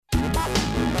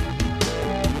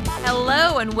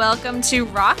and welcome to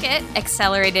Rocket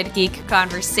Accelerated Geek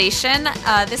Conversation.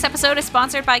 This episode is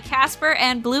sponsored by Casper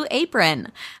and Blue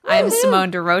Apron. I'm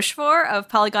Simone de Rochefort of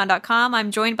Polygon.com.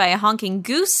 I'm joined by a honking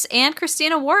goose and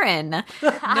Christina Warren,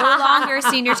 no longer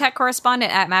senior tech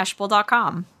correspondent at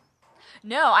Mashable.com.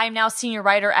 No, I'm now senior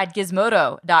writer at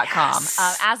Gizmodo.com.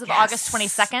 Yes. As of August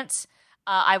 22nd,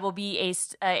 I will be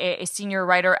a senior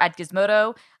writer at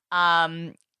Gizmodo.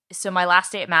 So my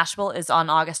last day at Mashable is on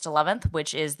August 11th,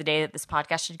 which is the day that this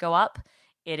podcast should go up.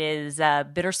 It is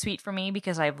bittersweet for me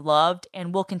because I've loved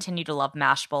and will continue to love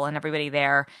Mashable and everybody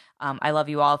there. I love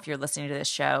you all if you're listening to this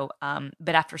show.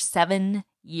 But after 7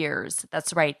 years,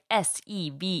 that's right,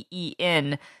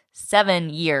 SEVEN, 7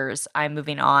 years, I'm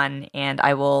moving on, and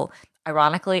I will,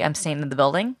 ironically, I'm staying in the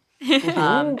building.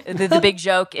 The big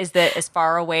joke is that as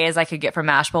far away as I could get from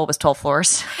Mashable was 12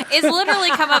 floors. It's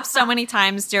literally come up so many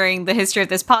times during the history of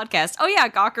this podcast. Oh yeah,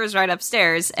 Gawker's right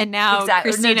upstairs, and now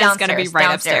Christina's going to be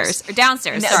right upstairs. Or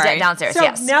downstairs, sorry. Downstairs, so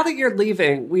yes. Now that you're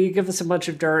leaving, will you give us a bunch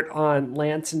of dirt on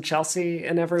Lance and Chelsea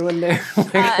and everyone there?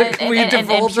 Will you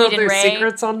divulge all their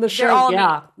secrets on the show?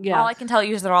 Yeah. All I can tell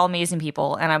you is they're all amazing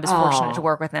people, and I was fortunate to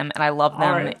work with them, and I love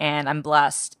them, and I'm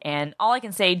blessed. And all I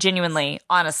can say, genuinely,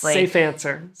 honestly, safe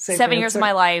answer. 7 years of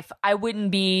my life, I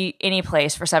wouldn't be any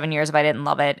place for 7 years if I didn't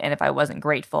love it and if I wasn't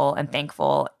grateful and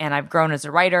thankful. And I've grown as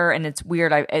a writer, and it's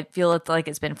weird. I feel like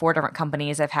it's been 4 different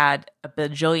companies. I've had a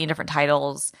bajillion different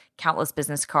titles, countless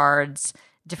business cards,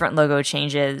 different logo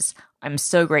changes. I'm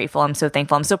so grateful. I'm so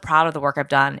thankful. I'm so proud of the work I've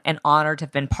done and honored to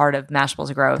have been part of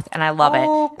Mashable's growth. And I love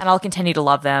it. And I'll continue to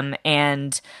love them.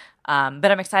 And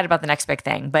but I'm excited about the next big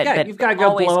thing. But you've got to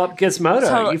go blow up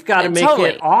Gizmodo. You've got to make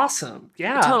it awesome.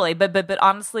 Yeah, totally. But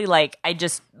honestly, like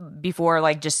just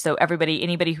so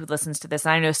anybody who listens to this,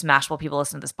 and I know some Mashable people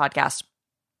listen to this podcast.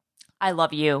 I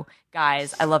love you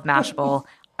guys. I love Mashable.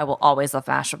 I will always love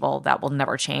Mashable. That will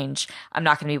never change. I'm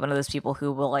not going to be one of those people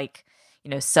who will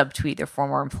subtweet their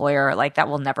former employer. Like that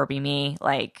will never be me.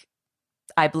 Like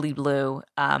I bleed blue.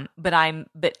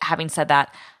 But having said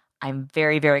that, I'm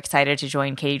very, very excited to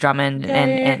join Katie Drummond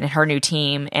and her new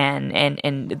team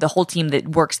and the whole team that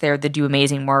works there that do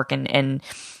amazing work. And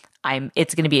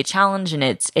it's going to be a challenge, and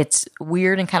it's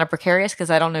weird and kind of precarious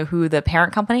because I don't know who the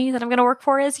parent company that I'm going to work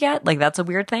for is yet. Like that's a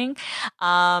weird thing.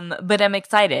 But I'm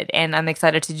excited, and I'm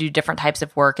excited to do different types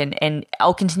of work, and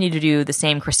I'll continue to do the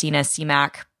same Christina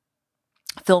CMAC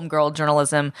film girl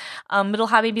journalism. It'll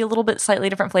have maybe a little bit slightly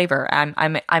different flavor.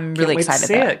 I'm really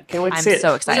excited. Can't wait to see it. I'm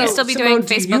so excited. Will you still be doing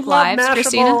Facebook Lives,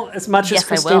 Christina? As much as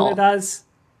Christina does?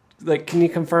 Like, can you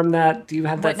confirm that? Do you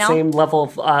have that same level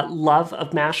of love of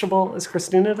Mashable as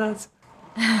Christina does?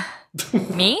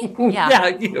 Me? Yeah. Yeah,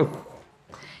 you.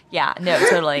 Yeah, no,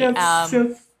 totally.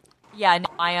 Yeah,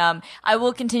 no, I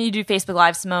will continue to do Facebook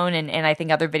Live, Simone, and I think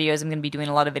other videos. I'm going to be doing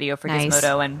a lot of video for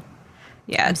Gizmodo, and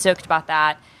I'm stoked about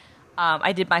that.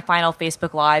 I did my final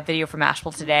Facebook Live video for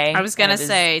Mashable today. I was going to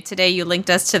say, today you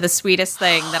linked us to the sweetest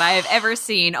thing that I have ever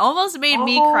seen. Almost made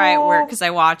me cry at work because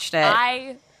I watched it.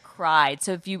 I cried.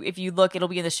 So if you look, it'll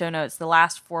be in the show notes. The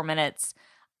last 4 minutes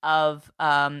of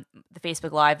the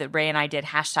Facebook Live that Ray and I did,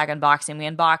 #unboxing. We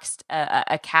unboxed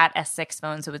a Cat S6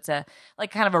 phone. So it's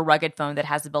kind of a rugged phone that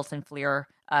has a built-in FLIR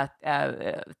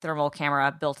thermal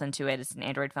camera built into it. It's an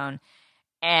Android phone.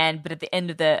 But at the end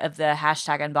of the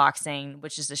 #unboxing,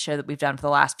 which is a show that we've done for the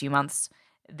last few months,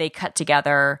 they cut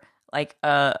together like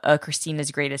a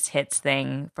Christina's Greatest Hits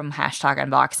thing from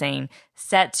 #unboxing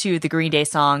set to the Green Day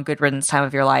song "Good Riddance, Time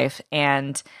of Your Life,"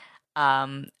 and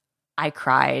I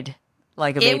cried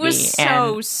like a baby. It was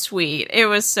so sweet. It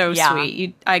was so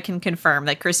sweet. I can confirm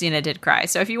that Christina did cry.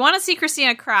 So if you want to see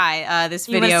Christina cry, this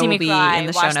video will be in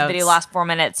the show notes. Watch the video last 4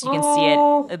 minutes. You can see it.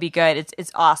 It'll be good.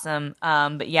 It's awesome.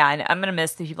 But yeah, and I'm gonna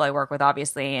miss the people I work with,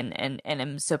 obviously, and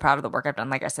I'm so proud of the work I've done.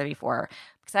 Like I said before,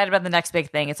 excited about the next big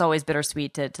thing. It's always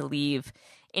bittersweet to leave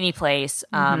any place,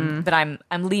 but I'm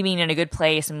leaving in a good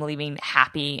place. I'm leaving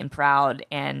happy and proud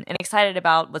and excited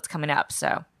about what's coming up.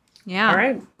 So yeah, all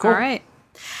right, cool. All right.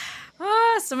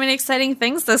 So many exciting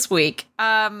things this week.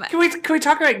 Can we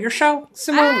talk about your show,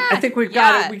 Simone? I think we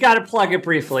got to plug it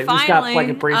briefly. Finally, we've got to plug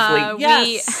it briefly.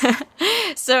 Yes.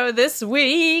 So this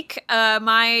week,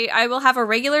 I will have a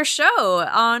regular show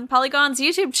on Polygon's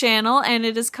YouTube channel, and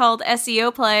it is called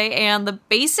SEO Play. And the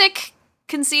basic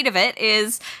conceit of it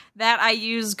is that I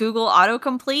use Google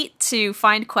autocomplete to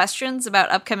find questions about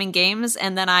upcoming games,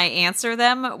 and then I answer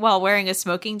them while wearing a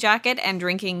smoking jacket and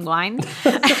drinking wine.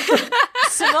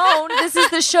 Simone, this is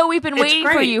the show we've been waiting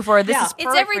for you for. This is perfect.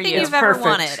 It's everything you've ever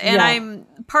wanted, and I'm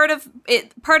part of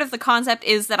it. Part of the concept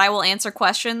is that I will answer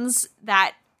questions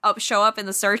that show up in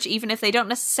the search, even if they don't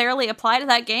necessarily apply to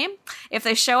that game. If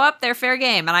they show up, they're fair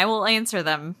game, and I will answer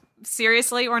them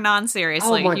seriously or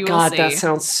non-seriously. Oh my God, that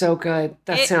sounds so good.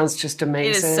 That sounds just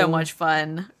amazing. It is so much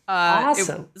fun.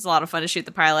 Awesome. It was a lot of fun to shoot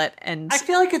the pilot. And I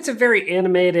feel like it's a very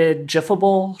animated,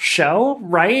 GIFable show,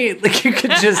 right? Like you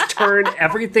could just turn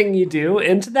everything you do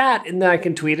into that, and then I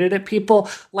can tweet it at people.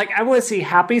 Like I want to see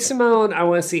happy Simone. I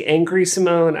want to see angry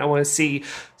Simone. I want to see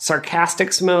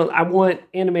sarcastic Simone. I want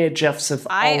animated GIFs of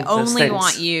all of those things. I only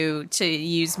want you to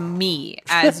use me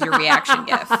as your reaction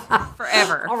GIF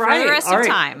forever. All right, for the rest of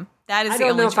time. That is I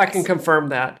don't know if I can confirm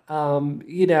that.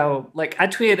 Like I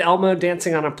tweeted Elmo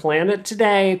dancing on a planet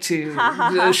today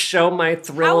to show my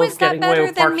thrill of getting away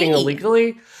with parking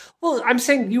illegally. Well, I'm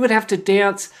saying you would have to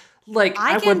dance like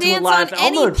I went to a live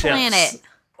Elmo planet.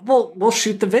 Well, we'll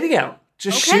shoot the video.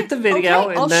 Just shoot the video,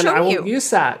 and then I will use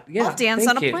that. Yeah, I'll dance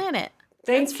on a planet.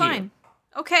 That's fine.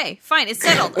 Okay, fine. It's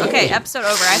settled. Okay, episode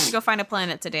over. I have to go find a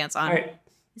planet to dance on. All right.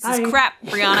 This is crap,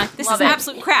 Brianna. This is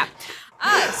absolute crap.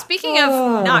 Speaking of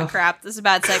not crap, this is a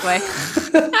bad segue.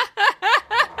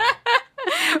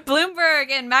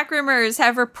 Bloomberg and MacRumors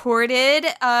have reported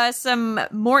some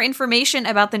more information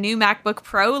about the new MacBook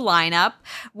Pro lineup,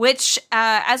 which,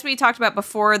 as we talked about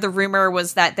before, the rumor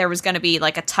was that there was going to be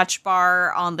like a touch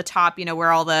bar on the top,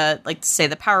 where all the, like, say,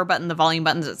 the power button, the volume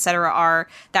buttons, etc. are.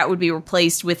 That would be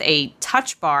replaced with a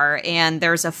touch bar, and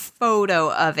there's a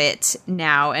photo of it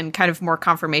now, and kind of more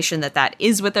confirmation that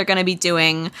is what they're going to be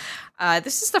doing.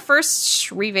 This is the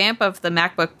first revamp of the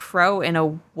MacBook Pro in a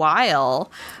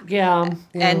while. Yeah.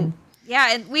 And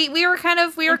we were kind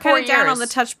of down on the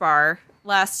touch bar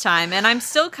last time, and I'm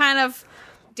still kind of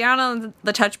down on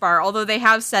the touch bar, although they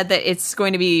have said that it's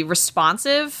going to be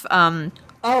responsive to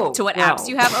what apps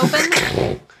you have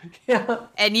open. Yeah.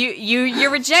 And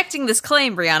you're rejecting this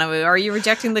claim, Brianna. Are you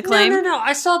rejecting the claim? No.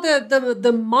 I saw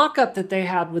the mock-up that they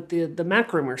had with the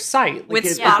MacRumors site. With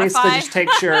it Spotify? It basically just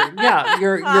takes your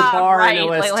bar right, in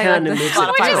OS 10 and moves it.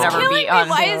 Which is killing me.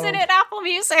 Why isn't it Apple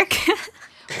Music?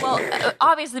 Well,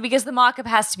 obviously because the mock-up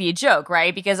has to be a joke,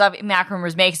 right? Because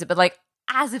MacRumors makes it, but like,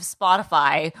 as if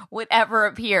Spotify would ever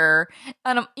appear.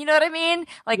 You know what I mean?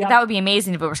 Like, that would be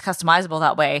amazing if it was customizable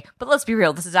that way. But let's be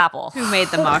real, this is Apple. Who made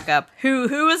the mock-up? Who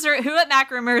at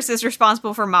MacRumors is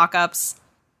responsible for mock-ups?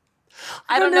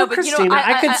 I don't know, but Christina,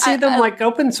 I could see them like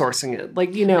open sourcing it.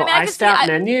 Like, iStat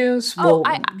menus.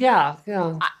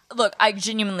 Look, I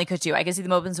genuinely could too. I could see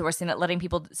them open sourcing it, letting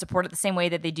people support it the same way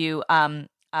that they do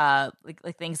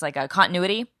like things like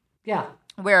continuity. Yeah.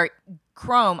 Where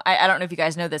Chrome, I don't know if you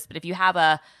guys know this, but if you have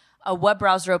a web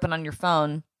browser open on your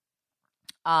phone,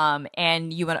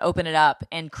 and you want to open it up,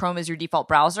 and Chrome is your default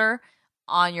browser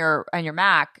on your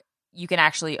Mac, you can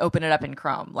actually open it up in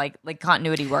Chrome. Like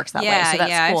continuity works that way. So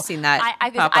that's cool. I've seen that.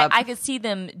 I could see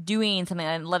them doing something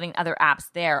and letting other apps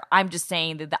there. I'm just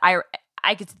saying that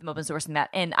I could see them open sourcing that,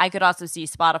 and I could also see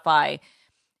Spotify,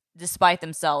 despite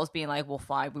themselves being like, well,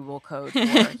 fine, we will code for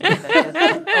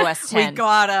the OS 10.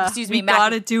 We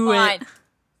gotta do it.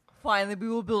 Finally, we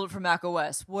will build it for Mac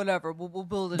OS. Whatever, we'll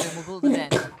build it in. We'll build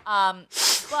it in.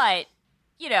 But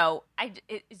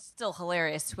it's still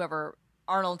hilarious. Whoever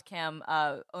Arnold Kim,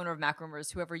 owner of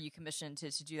MacRumors, whoever you commissioned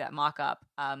to do that mock-up,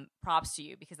 props to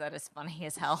you, because that is funny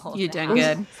as hell. You're doing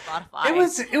good.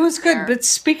 Spotify. It was good. But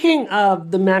speaking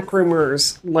of the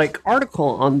MacRumors article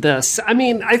on this, I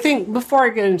mean, I think before I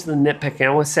get into the nitpicking, I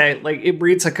want to say it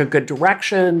reads like a good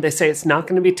direction. They say it's not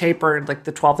going to be tapered like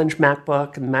the 12-inch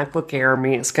MacBook and the MacBook Air. I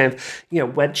mean, it's kind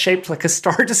of wedge shaped like a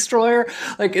Star Destroyer.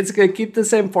 Like, it's going to keep the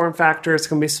same form factor. It's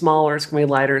going to be smaller. It's going to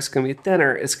be lighter. It's going to be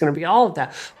thinner. It's going to be all of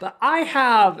that. But I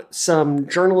have some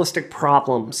journalistic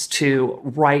problems to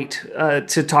write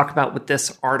to talk about with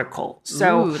this article.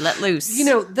 So let loose.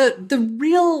 The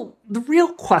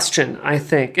real question, I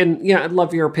think, and I'd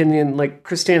love your opinion. Like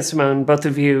Christine, Simone, both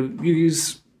of you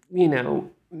use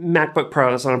MacBook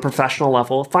Pros on a professional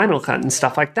level, Final Cut and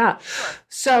stuff like that.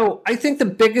 So I think the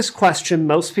biggest question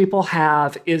most people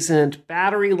have isn't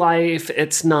battery life.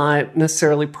 It's not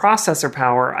necessarily processor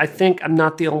power. I think I'm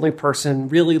not the only person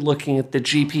really looking at the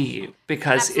GPU,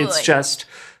 because it's just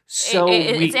so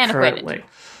weak currently.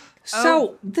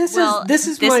 So this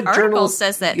is my article journal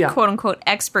says that quote unquote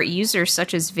expert users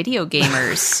such as video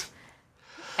gamers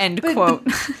end quote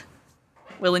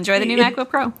will enjoy the new MacBook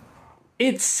Pro.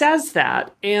 It says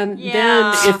that, and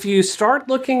then if you start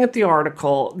looking at the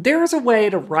article, there's a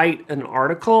way to write an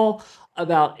article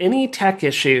about any tech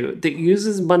issue that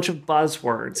uses a bunch of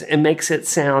buzzwords and makes it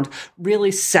sound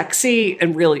really sexy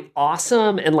and really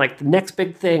awesome and like the next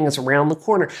big thing is around the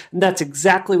corner. And that's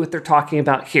exactly what they're talking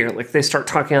about here. Like they start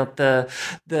talking about the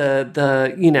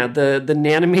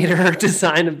nanometer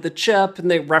design of the chip,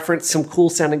 and they reference some cool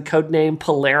sounding code name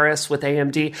Polaris with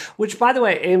AMD, which by the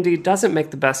way, AMD doesn't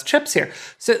make the best chips here.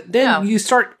 So then you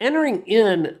start entering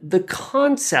in the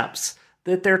concepts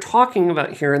that they're talking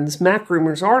about here in this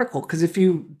MacRumors article. Because if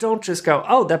you don't just go,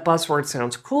 oh, that buzzword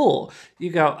sounds cool, you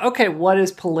go, okay, what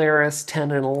is Polaris 10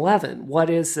 and 11?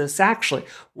 What is this actually?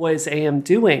 What is AM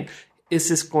doing? Is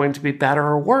this going to be better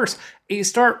or worse? And you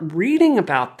start reading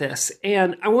about this,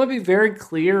 and I want to be very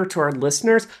clear to our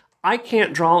listeners, I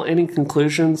can't draw any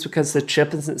conclusions because the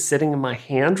chip isn't sitting in my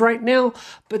hand right now,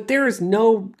 but there is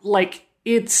no,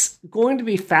 it's going to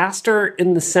be faster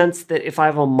in the sense that if I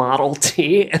have a Model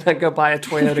T and I go buy a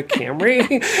Toyota Camry,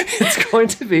 it's going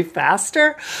to be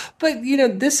faster. But,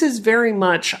 this is very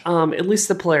much, at least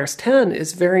the Polaris 10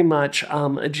 is very much a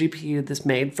GPU that's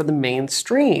made for the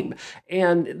mainstream.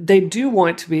 And they do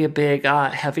want to be a big,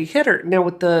 heavy hitter. Now,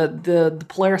 with the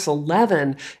Polaris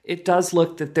 11, it does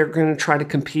look that they're going to try to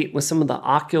compete with some of the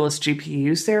Oculus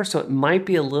GPUs there. So it might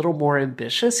be a little more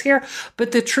ambitious here.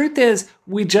 But the truth is,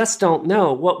 we just don't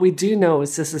know. What we do know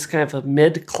is this is kind of a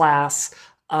mid-class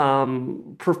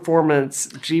performance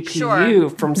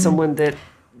GPU from someone that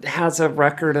has a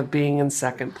record of being in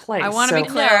second place. I want to be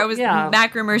clear.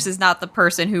 MacRumors is not the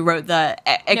person who wrote the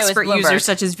expert users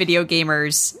such as video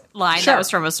gamers line. That was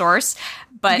from a source.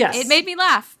 But it made me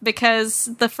laugh because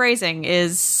the phrasing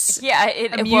is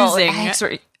amusing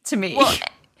to me. Well,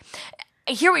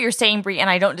 I hear what you're saying, Brie, and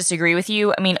I don't disagree with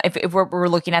you. I mean, if we're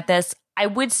looking at this, I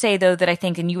would say, though, that I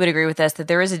think, and you would agree with this, that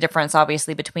there is a difference,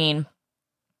 obviously, between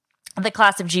the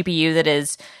class of GPU that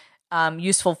is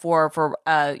useful for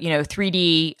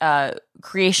 3D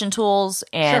creation tools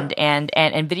and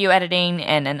video editing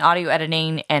and audio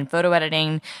editing and photo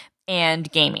editing and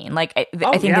gaming. I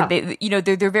think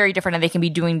that they're very different, and they can be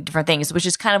doing different things, which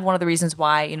is kind of one of the reasons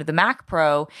why the Mac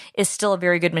Pro is still a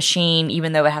very good machine,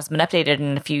 even though it hasn't been updated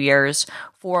in a few years,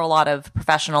 for a lot of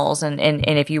professionals. And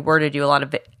if you were to do a lot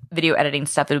of video editing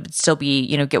stuff, it would still be,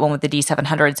 get one with the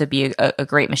D700s, it'd be a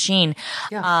great machine.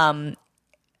 Yeah.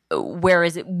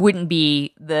 Whereas it wouldn't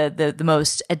be the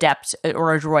most adept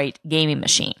or adroit gaming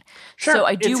machine. Sure. So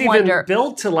I do it's wonder, even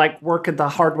built to work at the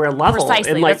hardware level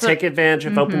precisely, and take advantage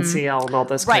of OpenCL and all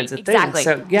those kinds of things.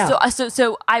 So yeah.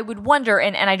 So I would wonder,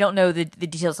 and I don't know the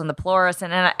details on the Polaris,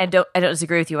 and I don't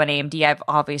disagree with you on AMD.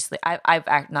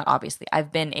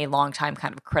 I've been a long time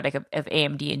kind of critic of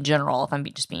AMD in general, if I'm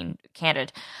just being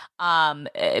candid,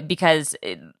 because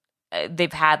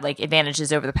they've had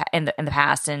advantages over in the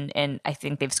past, and I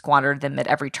think they've squandered them at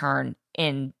every turn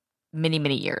in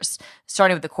many years,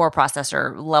 starting with the core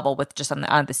processor level with just on the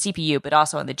CPU, but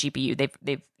also on the GPU.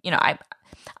 They've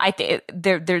I think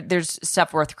there's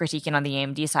stuff worth critiquing on the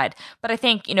AMD side, but I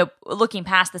think looking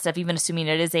past the stuff, even assuming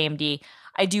it is AMD,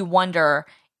 I do wonder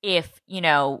if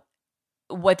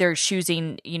what they're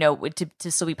choosing,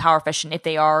 to still be power efficient, if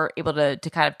they are able to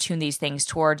kind of tune these things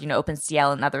toward,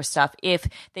 OpenCL and other stuff, if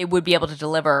they would be able to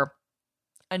deliver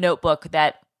a notebook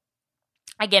that,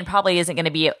 again, probably isn't going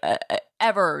to be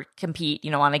ever compete,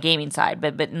 on a gaming side.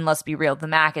 But let's be real, the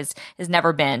Mac has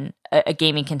never been a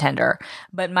gaming contender,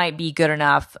 but might be good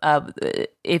enough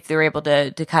if they're able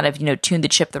to kind of tune the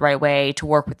chip the right way to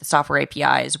work with the software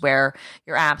APIs, where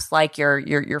your apps like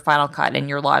your Final Cut and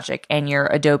your Logic and your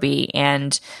Adobe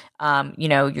and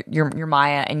your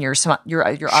Maya and your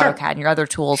AutoCAD and your other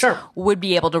tools would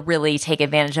be able to really take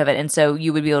advantage of it. And so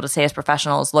you would be able to say as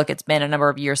professionals, look, it's been a number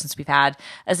of years since we've had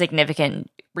a significant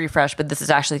refresh, but this is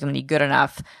actually going to be good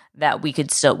enough that we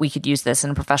could use this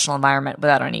in a professional environment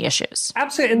without any issues.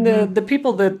 Absolutely. And the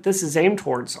people that this is aimed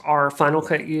towards are Final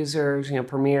Cut users,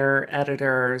 Premiere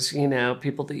editors,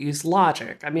 people that use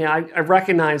Logic. I mean, I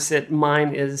recognize that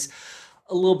mine is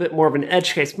a little bit more of an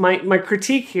edge case. My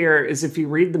critique here is, if you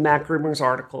read the MacRumors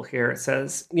article here, it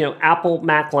says, Apple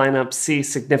Mac lineup see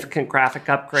significant graphic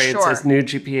upgrades as new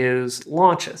GPUs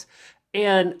launches.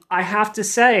 And I have to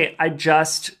say, I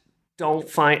just don't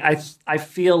find, I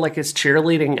feel like it's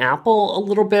cheerleading Apple a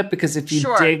little bit, because if you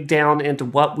dig down into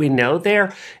what we know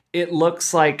there, it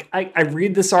looks like I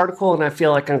read this article and I feel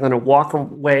like I'm going to walk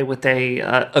away with a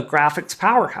graphics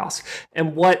powerhouse.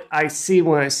 And what I see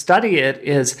when I study it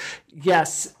is,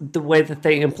 yes, the way that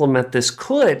they implement this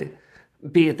could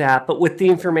be that, but with the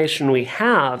information we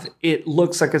have, it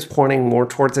looks like it's pointing more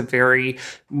towards a very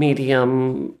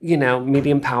medium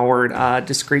powered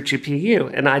discrete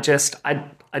GPU. And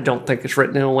I don't think it's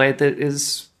written in a way that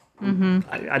is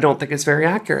I don't think it's very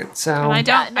accurate. So And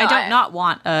I don't not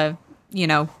want a,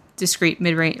 discrete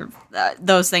mid-range,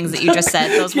 those things that you just said,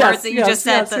 those Yes, words that you just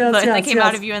said that came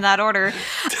out of you in that order.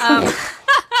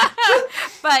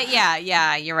 But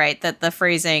yeah, you're right that the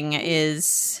phrasing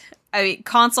is, I mean,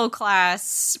 console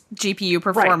class GPU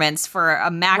performance for a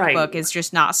MacBook is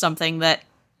just not something that,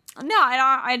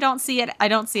 I don't see it. I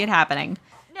don't see it happening.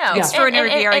 No, Extraordinary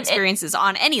VR experiences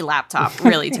on any laptop,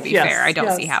 really, to be fair. I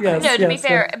don't see happening. No, to be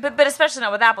fair, but especially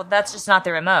not with Apple, that's just not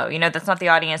their MO. That's not the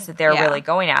audience that they're really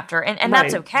going after. And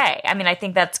that's okay. I mean, I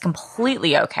think that's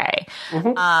completely okay.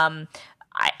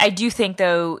 I do think,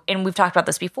 though, and we've talked about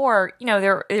this before,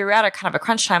 they're at a kind of a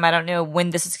crunch time. I don't know when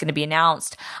this is going to be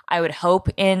announced. I would hope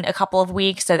in a couple of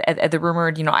weeks at the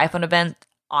rumored, iPhone event.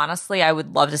 Honestly, I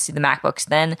would love to see the MacBooks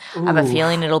then. I have a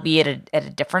feeling it'll be at a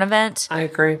different event. I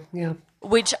agree, yeah.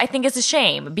 Which I think is a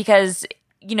shame because,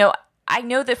 I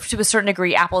know that to a certain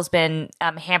degree, Apple's been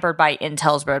hampered by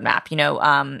Intel's roadmap,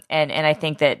 and I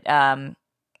think that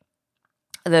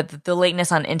the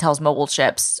lateness on Intel's mobile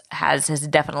chips has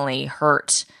definitely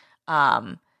hurt.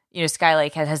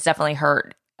 Skylake has definitely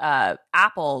hurt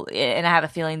Apple, and I have a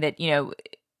feeling that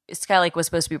Skylake was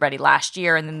supposed to be ready last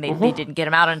year, and then they didn't get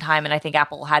them out on time. And I think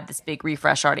Apple had this big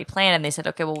refresh already planned, and they said,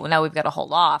 okay, well now we've got to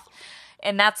hold off,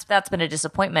 and that's been a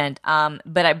disappointment.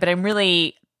 But I'm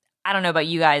really, I don't know about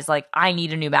you guys, like I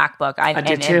need a new MacBook. I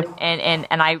do too, and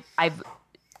I'm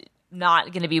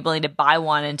not going to be willing to buy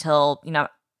one until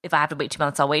if I have to wait 2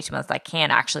 months, I'll wait 2 months. I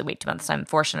can actually wait 2 months. I'm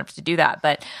fortunate enough to do that.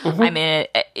 But I'm in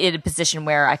a position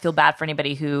where I feel bad for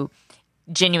anybody who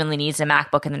genuinely needs a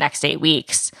MacBook in the next 8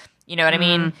 weeks. You know what I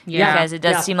mean? Yeah. Because it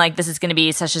does seem like this is going to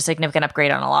be such a significant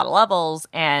upgrade on a lot of levels.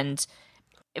 And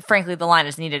frankly, the line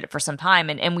has needed it for some time.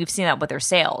 And we've seen that with their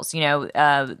sales,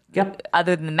 other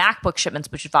than the MacBook shipments,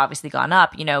 which have obviously gone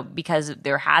up, because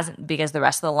because the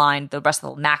rest of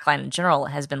the Mac line in general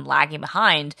has been lagging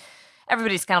behind.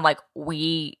 Everybody's kind of like,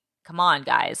 come on,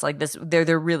 guys. Like this,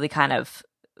 they're really kind of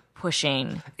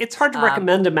pushing. It's hard to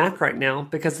recommend a Mac right now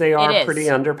because they are pretty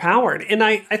underpowered. And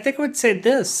I think I would say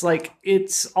this, like,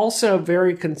 it's also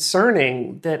very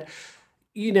concerning that,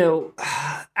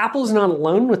 Apple's not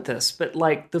alone with this, but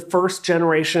like the first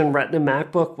generation Retina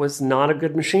MacBook was not a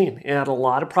good machine. It had a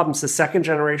lot of problems. The second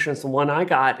generation is the one I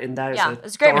got, and that is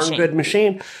a darn good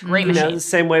machine. Great machine. The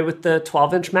same way with the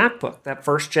 12-inch MacBook. That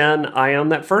first gen, I own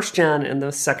that first gen, and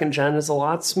the second gen is a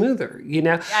lot smoother.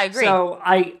 Yeah, I agree. So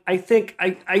I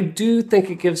do think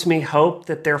it gives me hope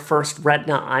that their first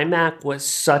Retina iMac was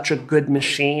such a good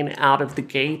machine out of the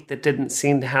gate that didn't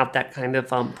seem to have that kind of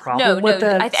problem with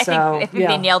it. I think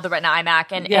they nailed the Retina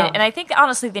iMac, and I think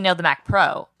honestly they nailed the Mac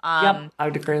Pro. I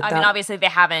would agree with that. I mean, obviously they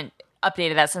haven't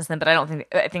updated that since then, but I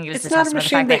think it is it's a not a testament to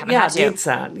the fact machine they haven't had to. Needs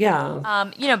that.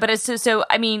 Yeah. But it's so.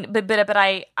 I mean, but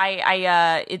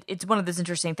it's one of those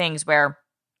interesting things where,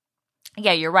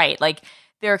 yeah, you're right. Like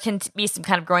there can be some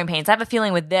kind of growing pains. I have a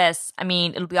feeling with this. I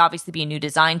mean, it'll obviously be a new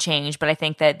design change, but I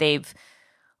think that they've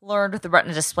learned with the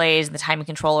Retina displays and the timing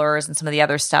controllers and some of the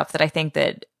other stuff that I think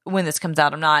that when this comes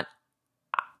out,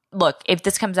 look, if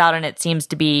this comes out and it seems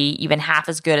to be even half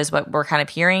as good as what we're kind of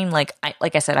hearing, like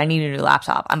I said, I need a new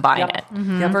laptop. I'm buying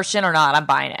it. First gen or not, I'm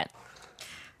buying it.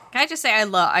 Can I just say I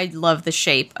love the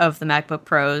shape of the MacBook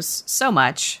Pros so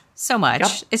much. So much.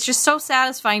 Yep. It's just so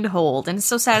satisfying to hold, and it's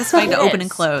so satisfying to open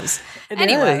and close.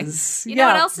 Anyway, you know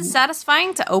what else is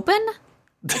satisfying to open?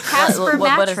 A Casper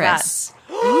mattress.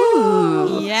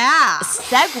 Ooh. Yeah.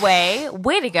 Segue.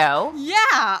 Way to go. Yeah.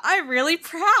 I'm really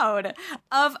proud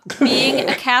of being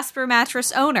a Casper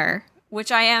mattress owner,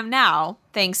 which I am now,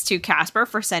 thanks to Casper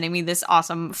for sending me this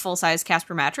awesome full-size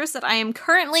Casper mattress that I am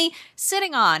currently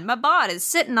sitting on. My bod is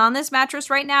sitting on this mattress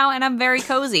right now, and I'm very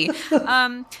cozy.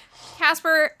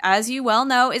 Casper, as you well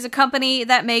know, is a company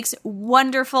that makes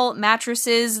wonderful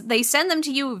mattresses. They send them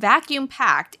to you vacuum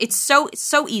packed. It's so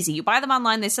easy. You buy them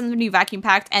online, they send them to you vacuum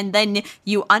packed, and then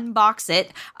you unbox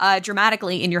it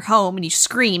dramatically in your home, and you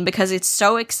scream because it's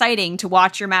so exciting to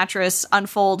watch your mattress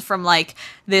unfold from like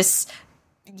this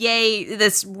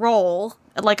roll,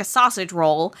 like a sausage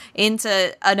roll,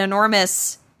 into an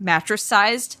enormous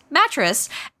mattress-sized mattress.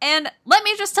 And let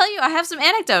me just tell you, I have some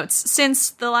anecdotes.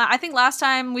 Since I think last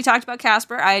time we talked about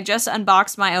Casper, I had just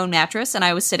unboxed my own mattress, and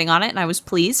I was sitting on it, and I was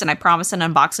pleased, and I promised an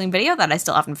unboxing video that I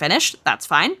still haven't finished. That's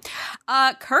fine.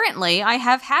 Currently, I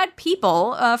have had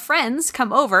people, friends,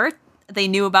 come over they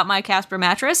knew about my Casper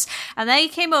mattress, and they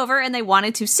came over and they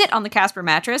wanted to sit on the Casper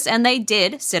mattress, and they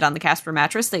did sit on the Casper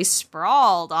mattress. They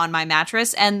sprawled on my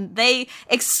mattress, and they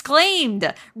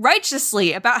exclaimed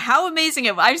righteously about how amazing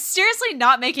it was. I'm seriously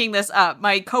not making this up.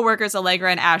 My coworkers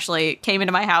Allegra and Ashley came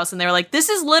into my house, and they were like, this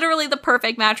is literally the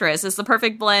perfect mattress. It's the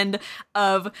perfect blend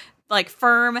of like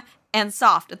firm and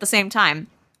soft at the same time.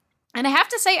 And I have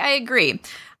to say, I agree.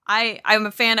 I'm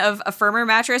a fan of a firmer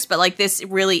mattress, but like this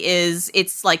really is,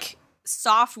 it's like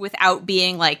soft without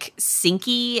being like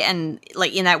sinky and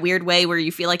like in that weird way where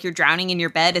you feel like you're drowning in your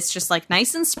bed. It's just like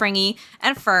nice and springy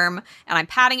and firm, and I'm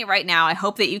patting it right now. I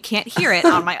hope that you can't hear it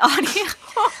on my audio.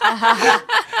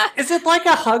 Is it like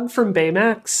a hug from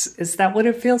Baymax? Is that what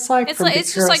it feels like? It's from like Big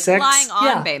it's just Hero like 6? lying on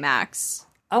Yeah. Baymax.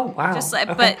 Oh wow! Just like,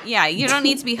 Okay. But yeah, you don't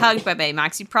need to be hugged by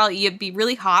Baymax. You'd be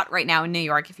really hot right now in New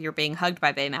York if you're being hugged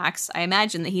by Baymax. I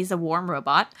imagine that he's a warm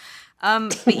robot.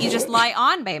 But you just lie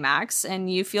on Baymax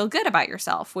and you feel good about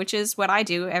yourself, which is what I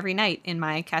do every night in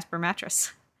my Casper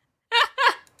mattress.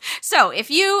 So,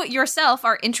 if you yourself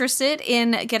are interested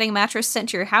in getting a mattress sent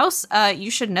to your house,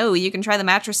 you should know you can try the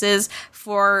mattresses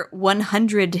for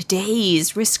 100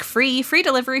 days, risk-free, free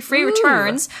delivery, free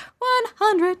returns.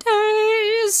 100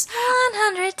 days.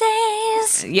 100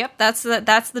 days. Yep, that's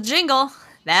the jingle.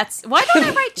 Why don't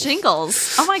I write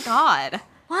jingles? Oh my god.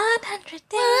 100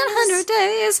 days. 100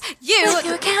 days. With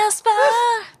your Casper.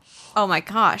 Oh my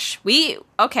gosh.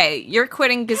 You're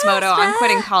quitting Gizmodo, I'm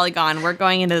quitting Polygon. We're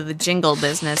going into the jingle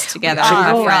business together,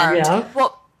 Jingle, my friend. yeah.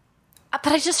 Well, but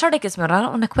I just started Gizmodo. I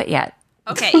don't want to quit yet.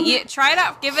 Okay, you try it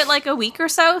out. Give it like a week or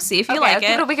so. See if you Okay, like I'll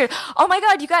give it. a week. Oh my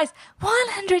god, you guys!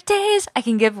 100 days. I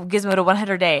can give Gizmodo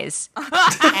 100 days.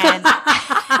 And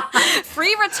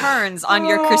Free returns on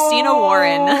your Christina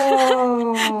Warren.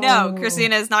 No,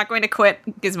 Christina is not going to quit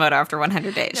Gizmodo after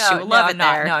 100 days. She will love it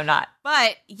there. No, I'm not.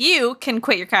 But you can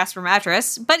quit your Casper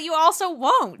mattress, but you also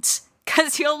won't.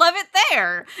 Because you'll love it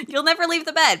there. You'll never leave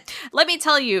the bed. Let me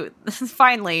tell you,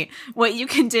 finally, what you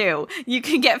can do. You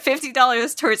can get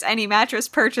 $50 towards any mattress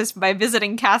purchase by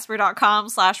visiting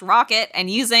Casper.com/rocket and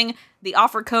using the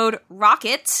offer code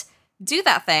ROCKET. Do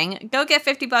that thing. Go get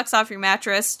 $50 off your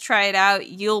mattress. Try it out.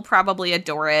 You'll probably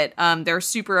adore it. They're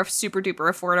super, super duper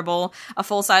affordable. A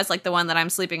full size like the one that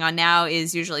I'm sleeping on now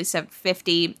is usually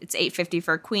 $750. It's $850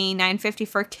 for a queen, $950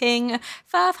 for a king,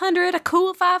 $500, a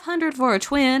cool $500 for a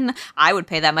twin. I would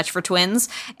pay that much for twins.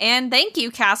 And thank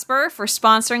you, Casper, for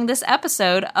sponsoring this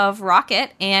episode of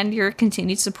Rocket and your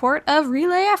continued support of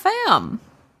Relay FM.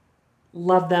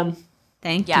 Love them.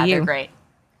 Thank Yeah, you. they're great.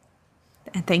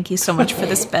 And thank you so much for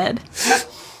this bed.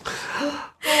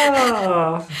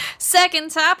 Oh. Second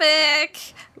topic.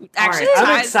 Actually, All right, I'm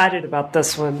ties- excited about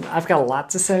this one. I've got a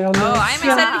lot to say on this. Oh, I'm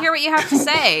excited to hear what you have to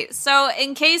say. So,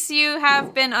 in case you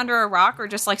have been under a rock or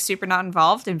just like super not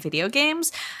involved in video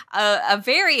games, a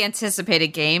very anticipated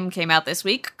game came out this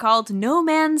week called No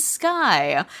Man's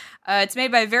Sky. It's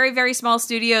made by a very, very small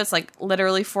studio. It's like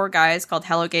literally 4 guys called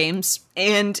Hello Games.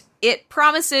 And it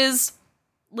promises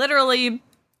literally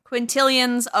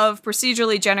quintillions of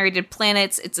procedurally generated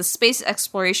planets. It's a space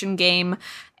exploration game,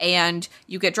 and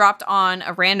you get dropped on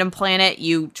a random planet.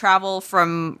 You travel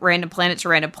from random planet to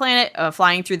random planet,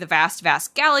 flying through the vast,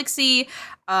 vast galaxy.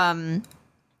 And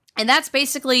that's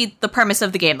basically the premise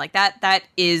of the game. Like that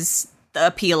is the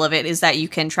appeal of it, is that you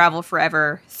can travel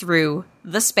forever through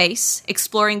the space,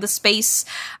 exploring the space.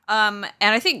 And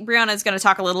I think Brianna is going to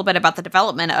talk a little bit about the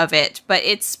development of it, but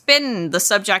it's been the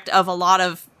subject of a lot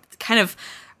of kind of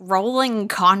rolling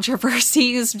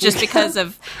controversies just because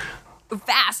of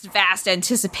vast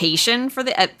anticipation for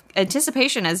the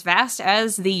anticipation as vast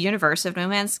as the universe of No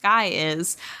Man's Sky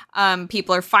is.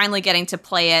 People are finally getting to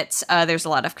play it. There's a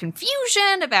lot of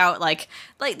confusion about like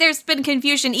there's been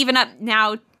confusion even up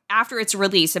now after its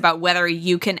release about whether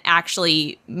you can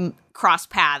actually cross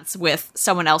paths with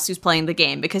someone else who's playing the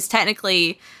game, because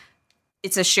technically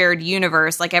it's a shared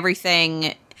universe. Like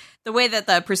everything, the way that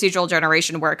the procedural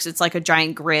generation works, it's like a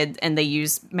giant grid, and they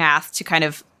use math to kind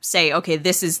of say, okay,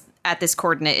 this is at this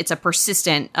coordinate. It's a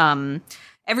persistent,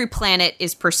 every planet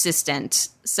is persistent.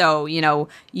 So, you know,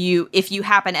 if you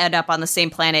happen to end up on the same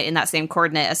planet in that same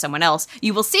coordinate as someone else,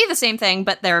 you will see the same thing,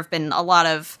 but there have been a lot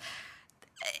of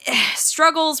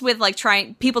struggles with like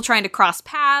people trying to cross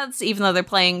paths, even though they're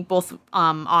playing both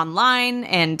online,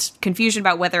 and confusion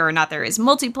about whether or not there is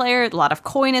multiplayer. A lot of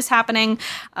coin is happening.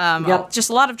 Just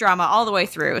a lot of drama all the way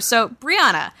through. So,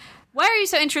 Brianna, why are you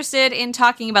so interested in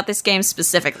talking about this game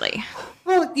specifically?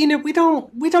 Well,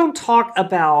 we don't talk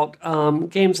about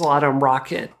games a lot on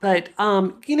Rocket, but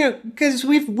because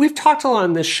we've talked a lot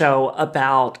on this show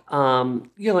about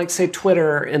like say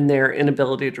Twitter and their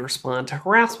inability to respond to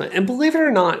harassment. And believe it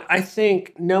or not, I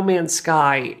think No Man's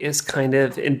Sky is kind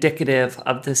of indicative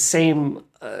of the same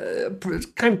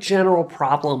kind of general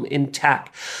problem in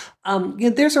tech.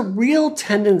 There's a real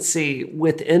tendency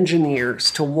with engineers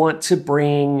to want to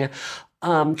bring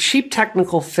cheap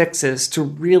technical fixes to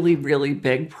really, really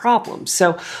big problems.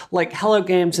 So like Hello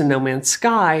Games and No Man's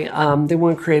Sky, they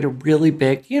want to create a really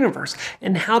big universe.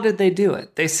 And how did they do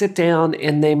it? They sit down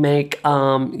and they make,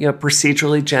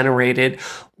 procedurally generated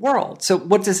world. So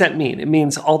what does that mean? It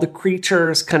means all the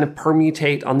creatures kind of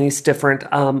permutate on these different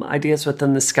ideas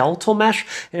within the skeletal mesh,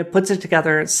 and it puts it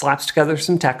together, it slaps together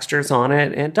some textures on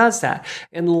it, and it does that.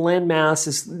 And the landmass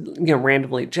is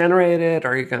randomly generated.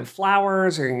 Are you going to have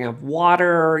flowers? Are you going to have water?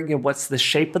 What's the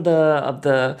shape of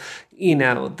the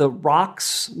the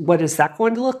rocks? What is that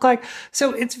going to look like?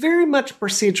 So it's very much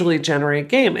procedurally generated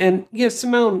game. And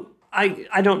Simone,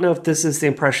 I don't know if this is the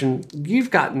impression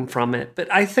you've gotten from it, but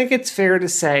I think it's fair to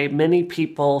say many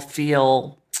people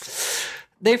feel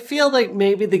like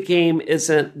maybe the game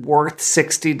isn't worth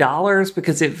 $60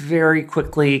 because it very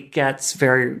quickly gets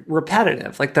very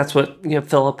repetitive. Like that's what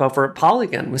Philip over at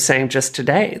Polygon was saying just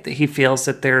today, that he feels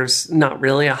that there's not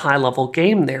really a high level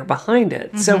game there behind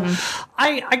it. Mm-hmm. So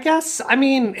I guess,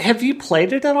 have you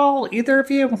played it at all, either of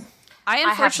you? I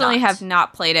unfortunately have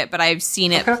not played it, but I've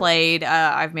seen it played.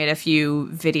 I've made a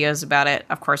few videos about it.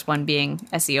 Of course, one being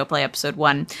SEO Play Episode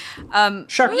 1.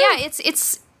 Sure. Yeah,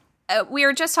 it's. We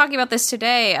were just talking about this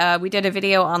today. We did a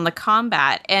video on the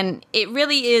combat, and it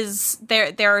really is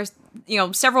there. There are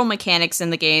several mechanics in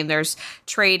the game. There's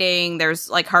trading. There's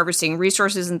like harvesting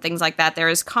resources and things like that. There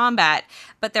is combat,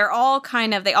 but they all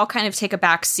kind of take a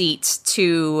back seat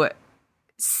to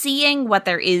seeing what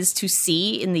there is to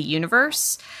see in the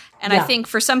universe. And I think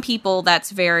for some people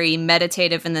that's very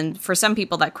meditative, and then for some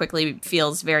people that quickly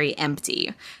feels very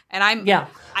empty. And I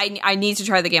need to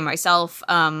try the game myself,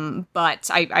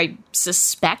 but I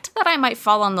suspect that I might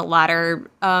fall on the latter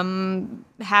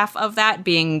half of that,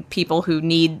 being people who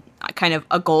need kind of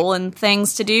a goal and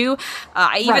things to do.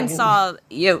 I even saw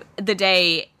the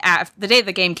day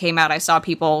the game came out, I saw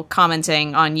people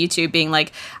commenting on YouTube being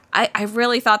like, I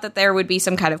really thought that there would be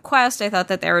some kind of quest. I thought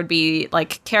that there would be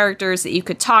like characters that you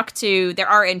could talk to. There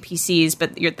are NPCs,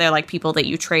 but they're like people that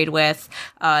you trade with.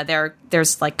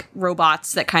 There's like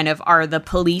robots that kind of are the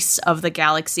police of the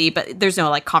galaxy, but there's no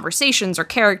like conversations or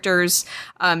characters.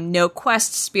 No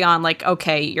quests beyond like,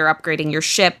 okay, you're upgrading your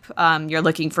ship. You're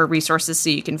looking for resources so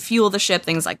you can fuel the ship,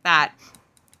 things like that.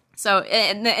 So,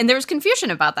 and there was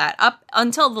confusion about that up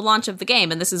until the launch of the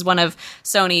game. And this is one of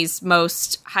Sony's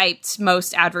most hyped,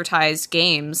 most advertised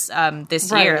games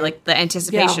this year. Like, the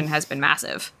anticipation has been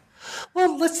massive.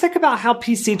 Well, let's think about how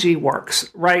PCG works,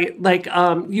 right? Like,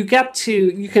 you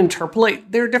can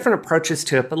interpolate. There are different approaches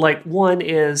to it, but like one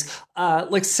is,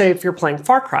 like say if you're playing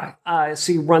Far Cry,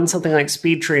 so you run something like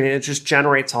Speed Tree and it just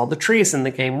generates all the trees in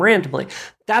the game randomly.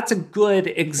 That's a good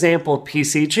example of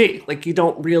PCG. Like you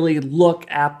don't really look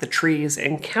at the trees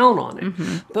and count on it.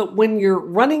 Mm-hmm. But when you're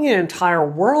running an entire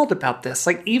world about this,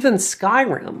 like even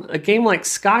Skyrim, a game like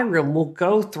Skyrim will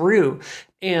go through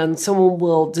and someone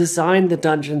will design the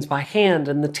dungeons by hand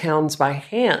and the towns by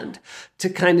hand to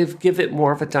kind of give it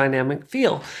more of a dynamic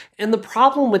feel. And the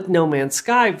problem with No Man's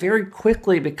Sky very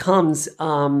quickly becomes,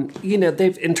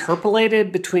 they've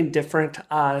interpolated between different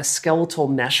skeletal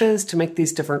meshes to make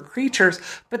these different creatures,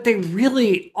 but they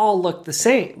really all look the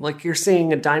same. Like you're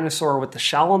seeing a dinosaur with a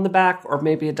shell on the back, or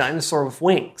maybe a dinosaur with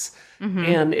wings. Mm-hmm.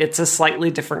 And it's a slightly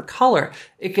different color.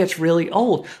 It gets really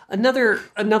old. Another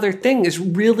thing is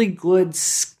really good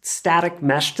static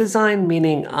mesh design,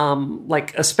 meaning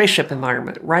like a spaceship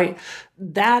environment, right?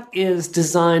 That is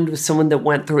designed with someone that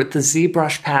went through it the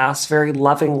ZBrush pass very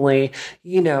lovingly,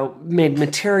 made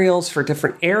materials for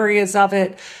different areas of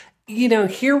it.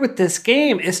 Here with this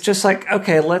game, it's just like,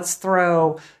 okay, let's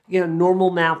throw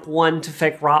normal map 1 to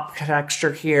fake rock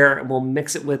texture here, and we'll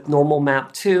mix it with normal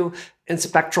map 2 and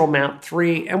spectral map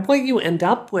 3. And what you end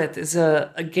up with is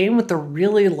a game with a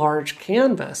really large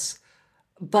canvas.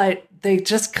 But they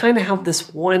just kind of have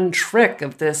this one trick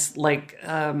of this, like,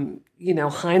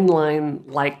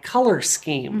 Heinlein-like color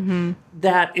scheme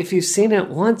that if you've seen it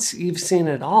once, you've seen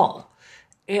it all.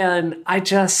 And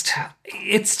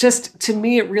it's just, to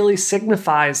me, it really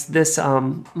signifies this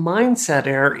mindset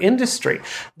in our industry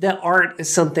that art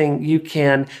is something you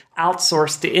can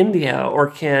outsource to India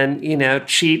or can,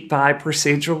 cheat by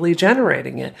procedurally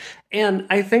generating it. And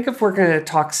I think if we're going to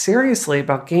talk seriously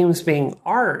about games being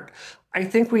art, I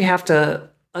think we have to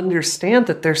understand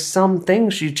that there's some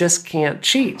things you just can't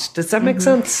cheat. Does that make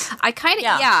sense? I kind of,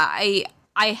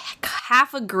 I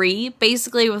half agree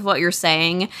basically with what you're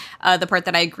saying. The part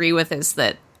that I agree with is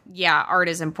that, yeah, art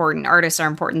is important. Artists are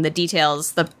important. The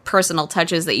details, the personal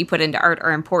touches that you put into art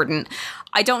are important.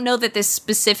 I don't know that this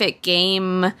specific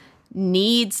game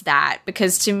needs that,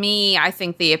 because to me, I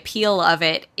think the appeal of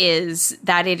it is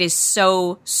that it is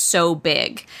so, so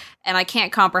big. And I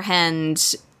can't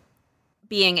comprehend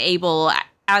being able,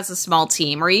 as a small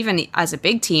team or even as a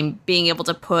big team, being able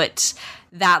to put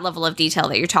that level of detail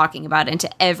that you're talking about into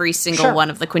every single one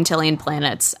of the quintillion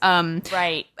planets.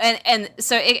 Right. And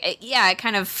so, it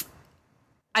kind of,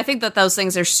 I think that those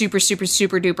things are super, super,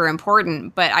 super duper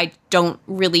important, but I don't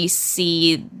really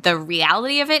see the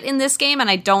reality of it in this game, and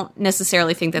I don't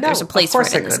necessarily think that there's a place for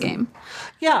it in this game.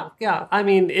 Yeah. I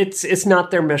mean, it's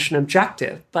not their mission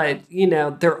objective, but, you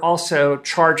know, they're also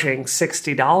charging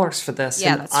 $60 for this.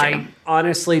 Yeah, and that's true. I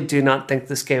honestly do not think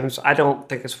this I don't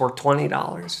think it's worth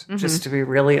 $20, just to be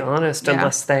really honest,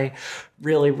 unless they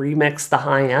really remix the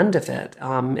high end of it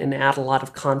and add a lot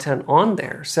of content on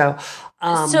there. So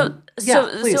on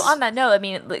that note, I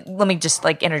mean, let me just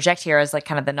like interject here as like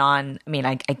kind of the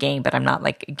I game, but I'm not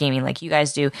like gaming like you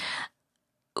guys do.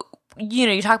 You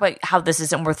know, you talk about how this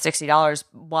isn't worth $60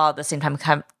 while at the same time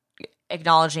kind of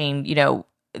acknowledging, you know,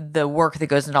 the work that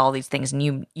goes into all these things.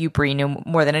 And you Bree, know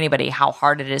more than anybody how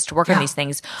hard it is to work on these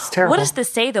things. It's terrible. What does this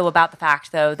say though about the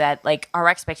fact though that like our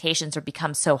expectations are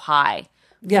become so high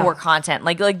for content?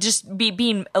 Like just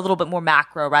being a little bit more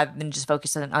macro rather than just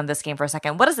focusing on this game for a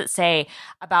second. What does it say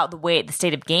about the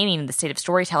state of gaming and the state of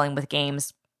storytelling with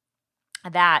games,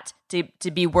 that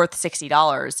to be worth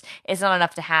 $60 is not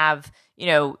enough to have, you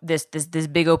know, this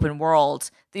big open world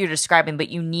that you're describing, but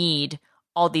you need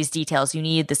all these details, you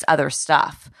need this other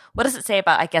stuff? What does it say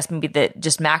about, I guess, maybe the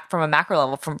just from a macro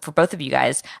level for both of you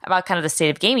guys about kind of the state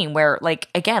of gaming, where like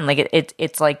again, like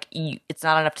it's like it's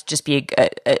not enough to just be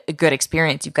a good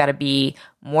experience. You've got to be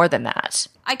more than that.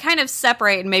 I kind of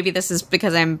separate, and maybe this is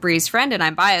because I'm Bree's friend and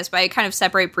I'm biased, but I kind of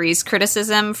separate Bree's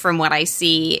criticism from what I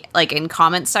see like in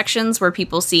comment sections where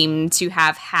people seem to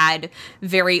have had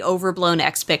very overblown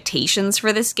expectations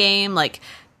for this game, like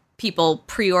people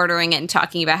pre-ordering it and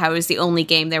talking about how it was the only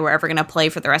game they were ever going to play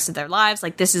for the rest of their lives.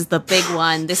 Like, this is the big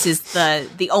one. This is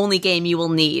the only game you will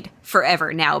need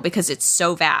forever now because it's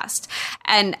so vast.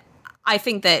 And I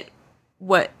think that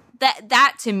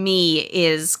that to me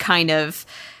is kind of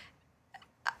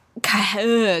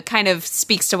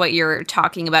speaks to what you're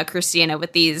talking about, Christina,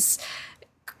 with these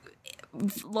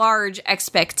large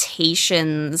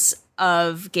expectations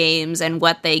of games and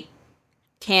what they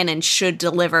can and should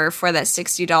deliver for that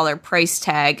 $60 price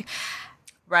tag.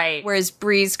 Right. Whereas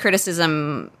Bree's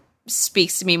criticism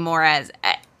speaks to me more as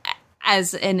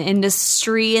an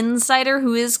industry insider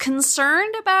who is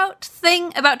concerned about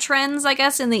trends, I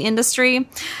guess, in the industry.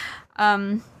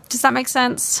 Does that make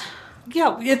sense?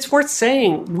 Yeah, it's worth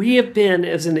saying we have been,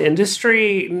 as an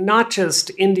industry, not just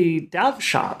indie dev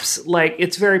shops. Like,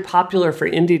 it's very popular for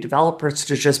indie developers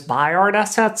to just buy art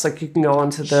assets. Like, you can go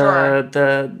onto the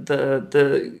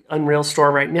Unreal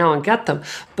store right now and get them.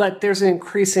 But there's an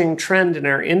increasing trend in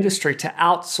our industry to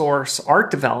outsource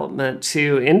art development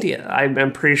to India.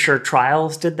 I'm pretty sure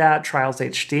Trials did that. Trials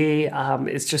HD.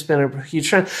 It's just been a huge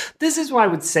trend. This is why I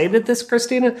would say to this,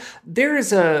 Christina.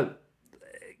 There's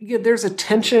a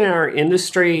tension in our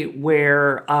industry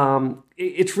where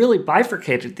it's really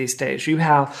bifurcated these days. You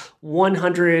have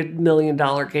 $100 million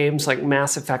games like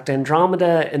Mass Effect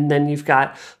Andromeda, and then you've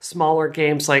got smaller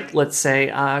games like, let's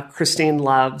say, Christine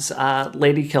Love's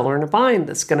Lady Killer in a Bind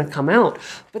that's going to come out.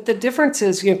 But the difference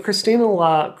is, Christine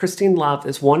Love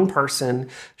is one person.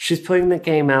 She's putting the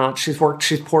game out. She's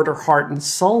poured her heart and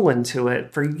soul into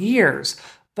it for years.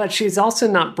 But she's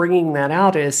also not bringing that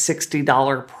out at a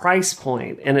 $60 price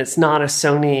point, and it's not a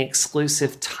Sony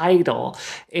exclusive title,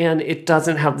 and it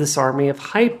doesn't have this army of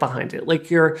hype behind it. Like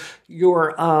your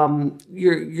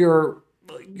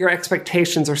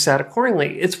expectations are set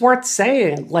accordingly. It's worth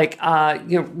saying, like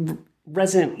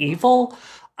Resident Evil.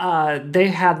 They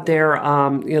had their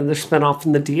spinoff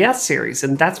from the DS series,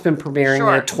 and that's been premiering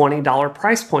at a $20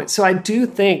 price point. So I do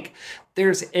think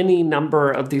there's any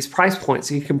number of these price points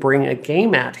you can bring a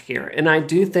game at here. And I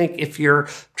do think if you're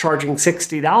charging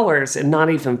 $60 and not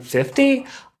even $50,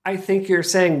 I think you're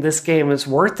saying this game is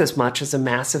worth as much as a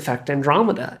Mass Effect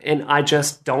Andromeda. And I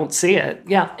just don't see it.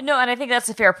 Yeah. No, and I think that's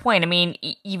a fair point. I mean,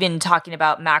 even talking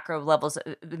about macro levels,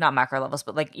 not macro levels,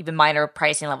 but like even minor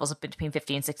pricing levels between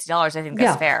 $50 and $60, I think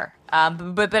that's fair.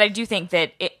 But I do think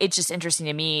that it's just interesting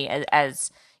to me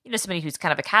as somebody who's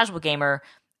kind of a casual gamer,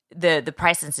 the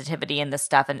price sensitivity and this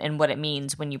stuff and what it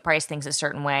means when you price things a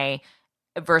certain way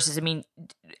versus, I mean,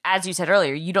 as you said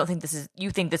earlier, you think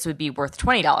this would be worth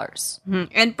 $20. Mm-hmm.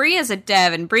 And Bree is a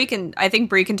dev, and I think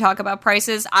Bree can talk about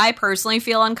prices. I personally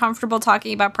feel uncomfortable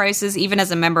talking about prices, even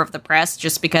as a member of the press,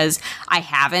 just because I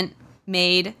haven't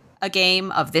made a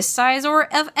game of this size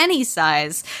or of any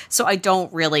size. So I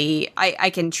don't really, I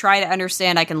can try to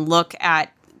understand, I can look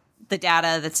at the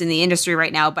data that's in the industry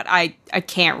right now, but I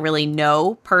can't really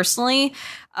know personally.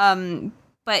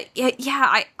 But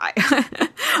yeah,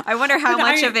 I wonder how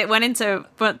much of it went into,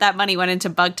 what that money went into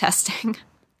bug testing.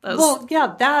 Well,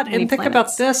 yeah, that, and think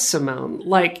about this, Simone.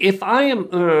 Like, if I am,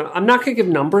 I'm not going to give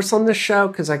numbers on this show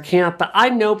because I can't, but I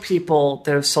know people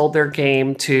that have sold their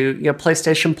game to,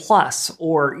 PlayStation Plus,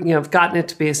 or, have gotten it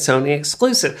to be a Sony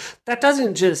exclusive. That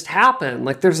doesn't just happen.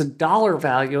 Like, there's a dollar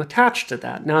value attached to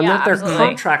that. Now, I'm not their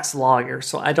contracts lawyer,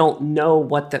 so I don't know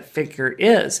what that figure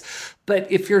is.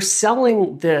 But if you're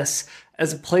selling this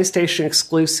as a PlayStation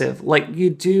exclusive, like, you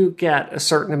do get a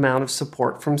certain amount of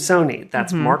support from Sony.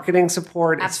 That's marketing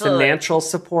support, it's financial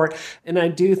support, and I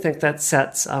do think that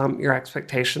sets your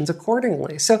expectations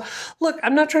accordingly. So, look,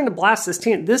 I'm not trying to blast this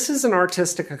team. This is an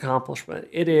artistic accomplishment.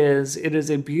 It is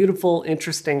a beautiful,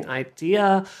 interesting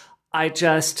idea. I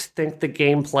just think the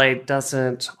gameplay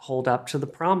doesn't hold up to the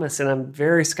promise, and I'm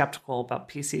very skeptical about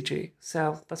PCG.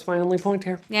 So that's my only point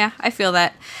here. Yeah, I feel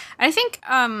that. I think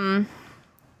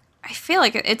I feel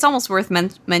like it's almost worth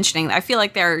mentioning. I feel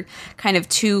like there are kind of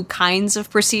two kinds of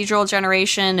procedural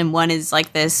generation, and one is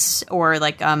like this, or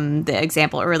like the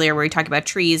example earlier where we talked about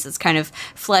trees, it's kind of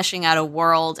fleshing out a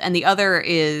world, and the other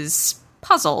is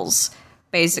puzzles,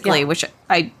 basically, which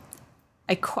I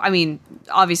mean,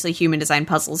 obviously human design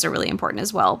puzzles are really important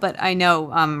as well, but I know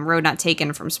Road Not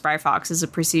Taken from Spry Fox is a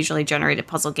procedurally generated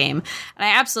puzzle game, and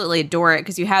I absolutely adore it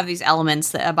because you have these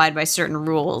elements that abide by certain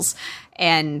rules,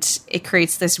 and it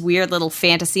creates this weird little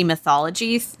fantasy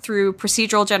mythology through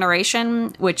procedural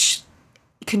generation, which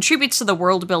contributes to the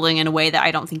world building in a way that I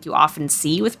don't think you often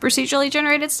see with procedurally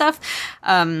generated stuff.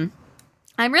 I'm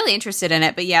really interested in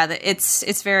it, but yeah,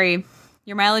 it's very...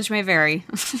 Your mileage may vary.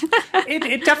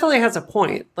 it definitely has a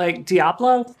point. Like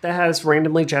Diablo, that has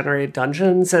randomly generated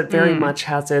dungeons, that very much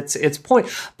has its point.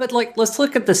 But like, let's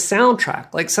look at the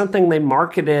soundtrack. Like, something they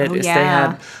marketed is they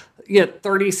had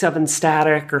 37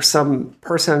 Static, or some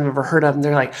person I've never heard of, and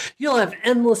they're like, you'll have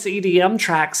endless EDM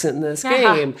tracks in this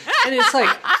game. And it's like,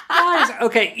 guys,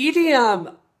 okay,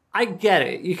 EDM, I get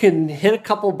it. You can hit a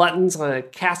couple buttons on a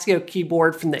Casio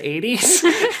keyboard from the 80s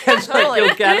and like,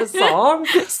 you'll get a song.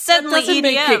 Suddenly that doesn't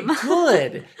EDM. make it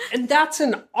good. And that's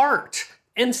an art.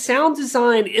 And sound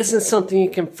design isn't something you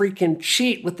can freaking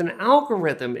cheat with an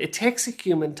algorithm. It takes a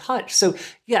human touch. So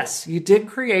yes, you did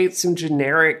create some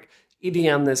generic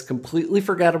EDM that's completely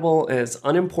forgettable and is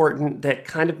unimportant, that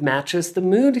kind of matches the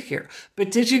mood here.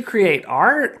 But did you create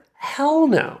art? Hell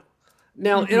no.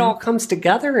 Now it all comes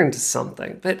together into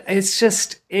something, but it's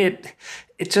just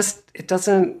it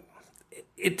doesn't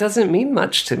mean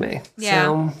much to me. Yeah,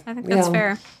 so, I think that's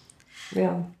fair.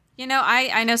 Yeah.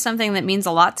 I know something that means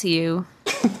a lot to you.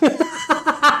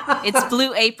 It's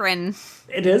Blue Apron.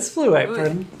 It is Blue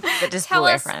Apron. But just Tell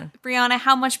Blue us, Apron. Brianna,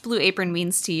 how much Blue Apron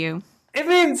means to you. It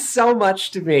means so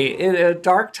much to me. In a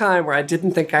dark time where I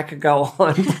didn't think I could go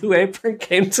on, Blue Apron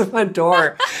came to my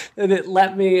door and it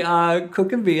let me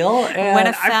cook a meal. And when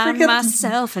I found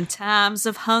myself in times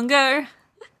of hunger.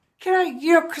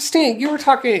 Christine, you were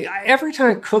talking, every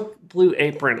time I cook Blue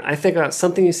Apron, I think about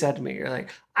something you said to me. You're like,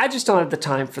 I just don't have the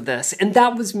time for this. And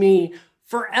that was me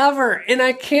forever. And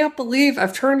I can't believe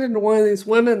I've turned into one of these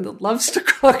women that loves to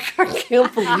cook. I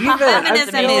can't believe it.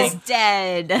 Feminism is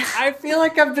dead. I feel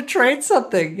like I've betrayed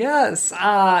something. Yes.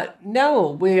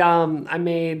 No, I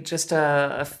made just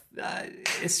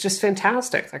it's just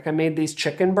fantastic. Like, I made these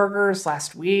chicken burgers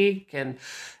last week, and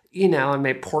I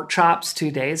made pork chops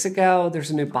 2 days ago.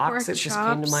 There's a new box that just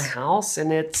came to my house,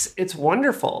 and it's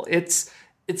wonderful.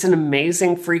 It's an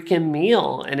amazing freaking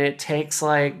meal, and it takes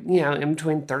in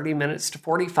between 30 minutes to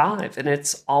 45, and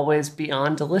it's always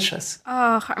beyond delicious.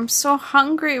 Oh, I'm so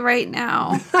hungry right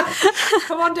now.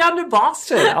 Come on down to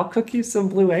Boston. I'll cook you some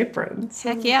Blue Aprons.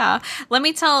 Heck yeah. Let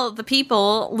me tell the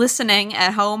people listening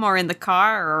at home or in the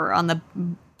car or on the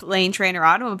plane, train, or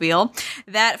automobile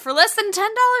that for less than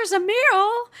 $10 a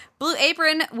meal, Blue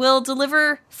Apron will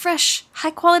deliver fresh,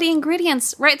 high-quality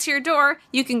ingredients right to your door.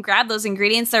 You can grab those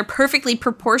ingredients. They're perfectly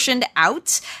proportioned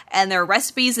out, and they're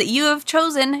recipes that you have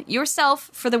chosen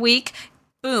yourself for the week.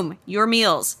 Boom, your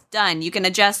meals done. You can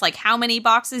adjust how many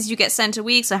boxes you get sent a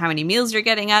week, so how many meals you're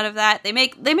getting out of that. They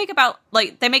make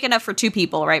enough for 2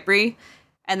 people, right, Brie?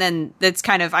 And then that's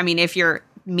kind of, if you're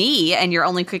me and you're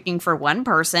only cooking for one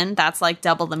person, that's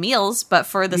double the meals, but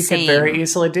for the same. You can very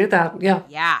easily do that.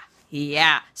 Yeah.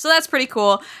 Yeah. So that's pretty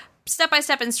cool.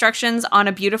 Step-by-step instructions on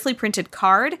a beautifully printed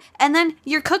card, and then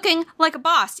you're cooking like a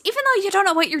boss, even though you don't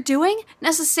know what you're doing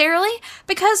necessarily,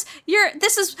 because you're a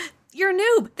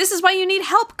noob. This is why you need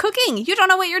help cooking. You don't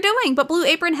know what you're doing, but Blue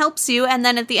Apron helps you, and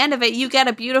then at the end of it, you get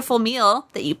a beautiful meal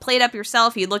that you plate up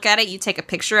yourself. You look at it, you take a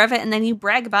picture of it, and then you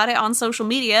brag about it on social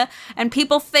media, and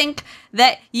people think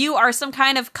that you are some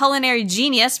kind of culinary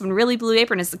genius, when really Blue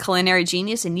Apron is the culinary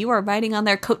genius, and you are riding on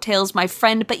their coattails, my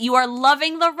friend, but you are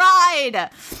loving the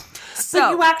ride. So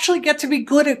but you actually get to be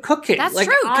good at cooking. That's like,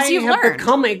 true, because you've I have learned.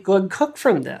 become a good cook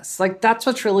from this. Like, that's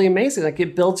what's really amazing. Like,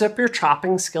 it builds up your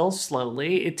chopping skills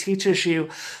slowly. It teaches you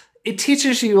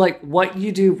like what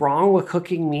you do wrong with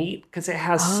cooking meat, because it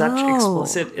has such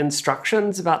explicit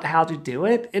instructions about how to do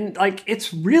it. And like,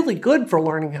 it's really good for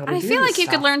learning how to do I feel like you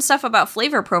could learn stuff about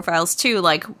flavor profiles too,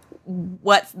 like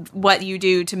what you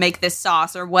do to make this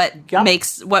sauce, or what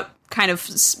kind of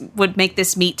would make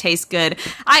this meat taste good.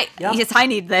 Yes, I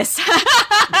need this.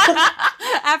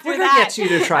 After that, get you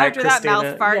to try after it, that Christina.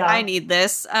 mouth fart, Yeah. I need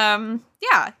this.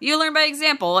 You learn by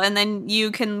example, and then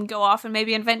you can go off and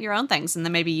maybe invent your own things, and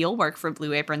then maybe you'll work for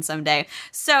Blue Apron someday.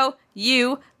 So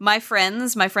you, my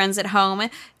friends at home,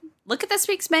 look at this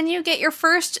week's menu. Get your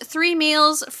first 3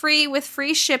 meals free with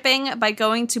free shipping by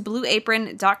going to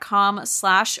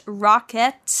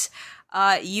blueapron.com/rocket.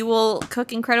 You will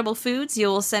cook incredible foods. You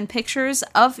will send pictures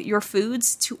of your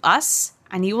foods to us,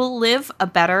 and you will live a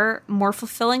better, more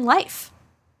fulfilling life.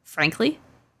 Frankly,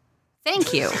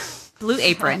 thank you, Blue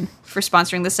Apron, for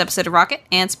sponsoring this episode of Rocket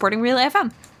and supporting Relay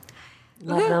FM.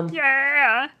 Love them.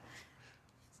 Yeah.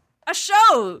 A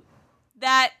show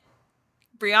that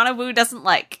Brianna Wu doesn't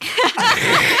like.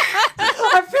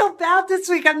 I feel bad this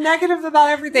week. I'm negative about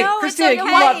everything. No, Christina, it's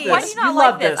okay. you love this. Why do you not you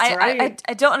like love this? right?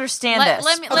 I don't understand this.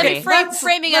 Let me Okay,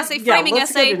 framing let's essay. get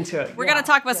into it. We're Yeah. going to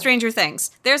talk about Stranger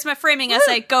Things. There's my framing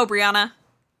essay. Go, Brianna.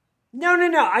 No.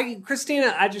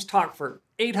 Christina, I just talked for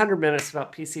 800 minutes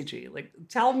about PCG. Like,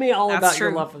 tell me all That's about your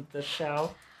true. love of this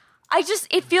show.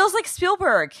 It feels like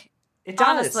Spielberg. It does.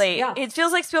 Honestly, yeah. it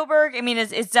feels like Spielberg. I mean,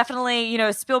 it's definitely,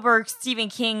 Spielberg, Stephen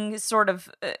King sort of,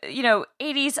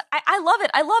 80s. I love it.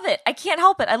 I love it. I can't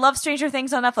help it. I love Stranger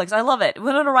Things on Netflix. I love it.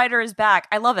 Winona Ryder is back.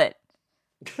 I love it.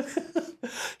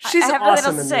 She's I have awesome nothing else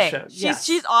in to the say. show.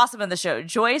 She's awesome in the show.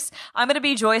 Joyce, I'm going to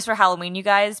be Joyce for Halloween, you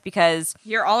guys, because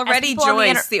You're already people on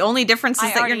the Joyce. The only difference is I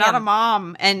that you're already not a am.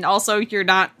 mom, and also you're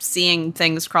not seeing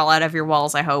things crawl out of your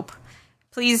walls, I hope.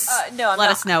 Please no, I'm let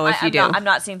not. us know if you I'm do. I'm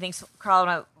not seeing things crawl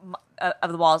out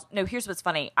of the walls. No, here's what's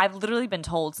funny. I've literally been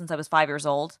told since I was 5 years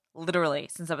old,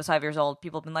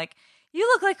 people have been like, you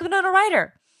look like Winona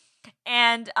Ryder.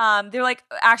 And they're like,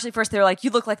 actually, first they were like, you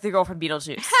look like the girl from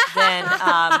Beetlejuice. Then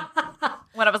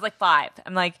when I was like 5,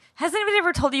 I'm like, has anybody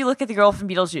ever told you look at the girl from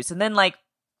Beetlejuice? And then like,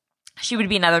 she would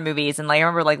be in other movies. And like, I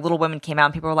remember like Little Women came out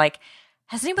and people were like,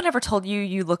 has anyone ever told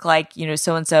you look like,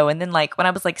 so-and-so? And then like when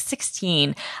I was like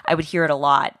 16, I would hear it a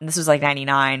lot. And this was like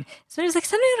 99. So it was like,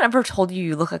 has anyone ever told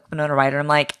you look like Winona Ryder? I'm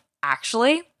like,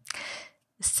 actually,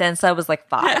 since I was like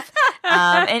 5.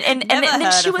 And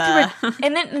then she went through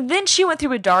and then she went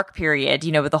through a dark period,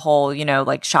 with the whole,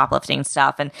 like shoplifting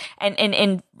stuff. And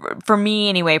for me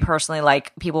anyway, personally,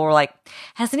 like people were like,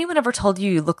 has anyone ever told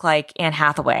you look like Anne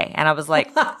Hathaway? And I was like,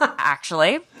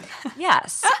 actually,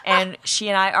 yes. And she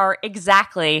and I are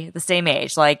exactly the same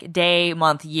age, like day,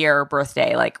 month, year,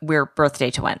 birthday, like we're birthday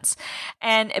twins.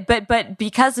 And, but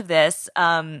because of this,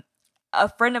 a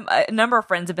number of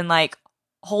friends have been like,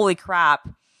 holy crap,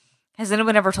 has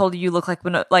anyone ever told you look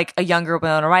like a younger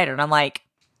Winona Ryder? And I'm like,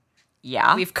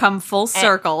 yeah. We've come full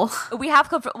circle. We have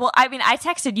come well, I mean, I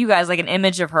texted you guys like an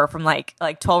image of her from like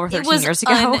 12 or 13 years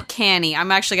ago. It was uncanny.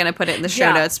 I'm actually going to put it in the show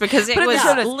Yeah. notes because it Put it in the was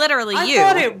show notes. literally I you.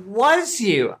 thought it was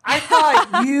you. I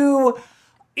thought you.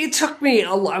 It took me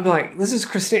a lot. I'm like, this is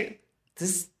Christina.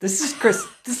 This is Chris.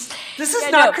 This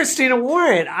is not Christina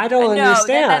Warren. I don't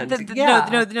understand.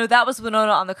 No, that was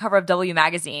Winona on the cover of W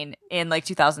Magazine in like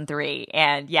 2003,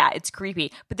 and yeah, it's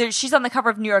creepy. But she's on the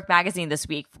cover of New York Magazine this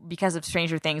week because of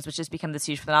Stranger Things, which has become this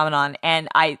huge phenomenon. And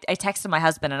I texted my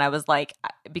husband, and I was like,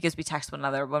 because we text one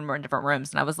another when we're in different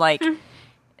rooms, and I was like,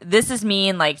 this is me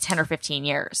in like 10 or 15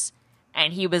 years,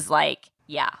 and he was like,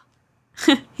 yeah.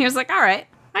 He was like, all right.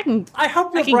 I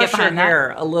hope you can brush get your behind that.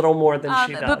 hair a little more than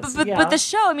she does. But the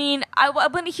show, I mean, I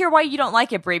want to hear why you don't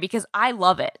like it, Brie, because I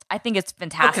love it. I think it's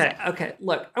fantastic. Okay.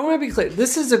 Look, I want to be clear.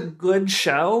 This is a good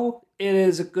show. It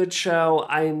is a good show.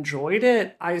 I enjoyed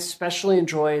it. I especially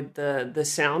enjoyed the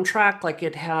soundtrack. Like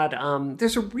it had,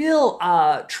 there's a real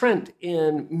trend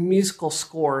in musical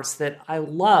scores that I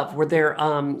love, where they're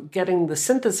getting the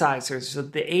synthesizers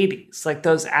of the 80s, like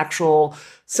those actual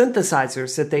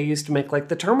synthesizers that they used to make like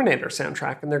the Terminator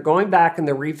soundtrack, and they're going back and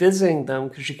they're revisiting them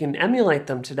because you can emulate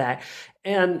them today.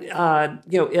 And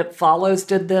It Follows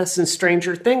did this, and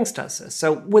Stranger Things does this.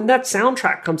 So when that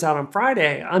soundtrack comes out on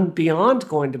Friday, I'm beyond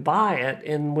going to buy it,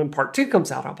 and when part 2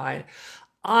 comes out, I'll buy it.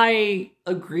 I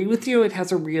agree with you. It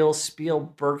has a real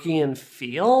Spielbergian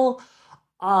feel.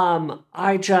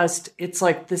 It's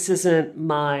like, this isn't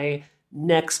my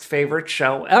next favorite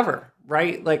show ever.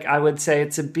 Right? Like, I would say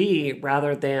it's a B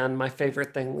rather than my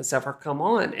favorite thing that's ever come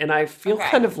on. And I feel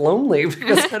kind of lonely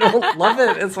because I don't love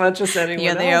it as much as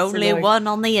anyone else. You're the only one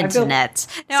on the internet.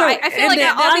 I feel like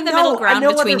I'll be the middle ground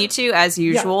between you two as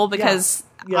usual because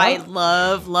I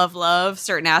love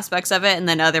certain aspects of it, and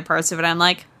then other parts of it I'm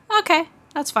like, okay,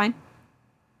 that's fine.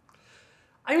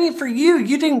 I mean, for you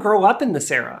didn't grow up in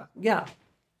this era. Yeah.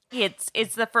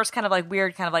 It's the first kind of like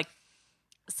weird kind of like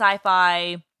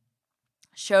sci-fi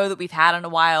show that we've had in a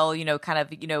while, kind of,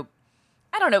 I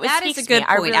don't know. That is a good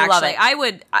point, really actually. I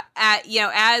would,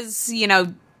 I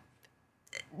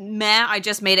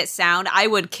just made it sound. I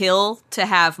would kill to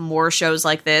have more shows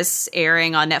like this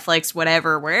airing on Netflix,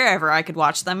 wherever I could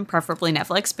watch them, preferably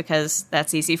Netflix, because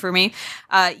that's easy for me.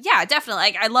 Yeah, definitely.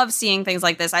 Like, I love seeing things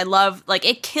like this. I love, like,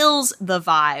 it kills the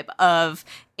vibe of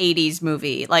 80s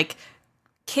movie. Like,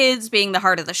 kids being the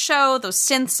heart of the show, those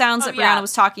synth sounds that Brianna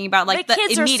was talking about, like the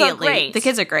kids immediately, are so great. The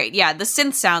kids are great. Yeah, the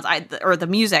synth sounds or the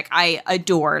music I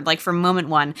adored, like from moment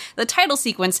one. The title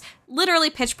sequence, literally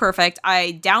pitch perfect.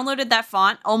 I downloaded that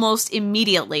font almost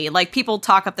immediately. Like, people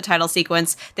talk up the title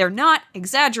sequence. They're not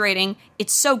exaggerating.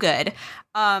 It's so good.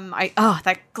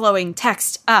 That glowing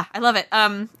text. I love it.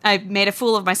 I made a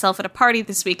fool of myself at a party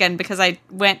this weekend because I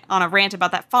went on a rant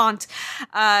about that font.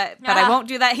 But I won't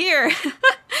do that here.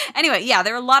 Anyway, yeah,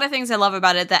 there are a lot of things I love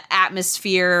about it. The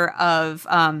atmosphere of,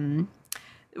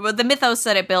 the mythos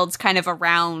that it builds kind of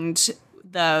around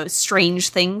the strange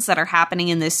things that are happening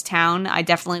in this town. I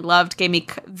definitely loved. Gave me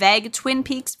vague Twin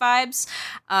Peaks vibes.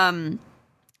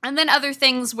 And then other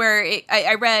things where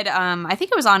I read, I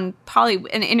think it was on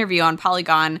an interview on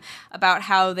Polygon about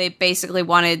how they basically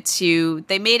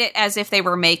they made it as if they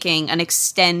were making an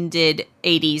extended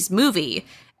 80s movie.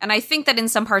 And I think that in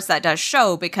some parts that does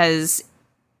show, because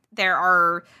there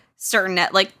are certain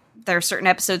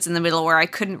episodes in the middle where I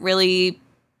couldn't really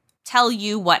tell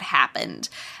you what happened.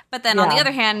 But then on the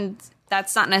other hand,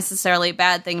 that's not necessarily a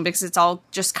bad thing, because it's all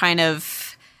just kind of...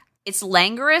 It's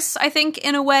languorous, I think,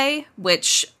 in a way,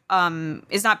 which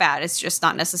is not bad. It's just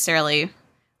not necessarily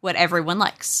what everyone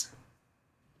likes.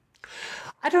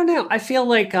 I don't know. I feel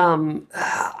like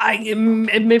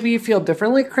maybe you feel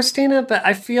differently, Christina, but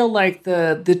I feel like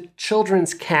the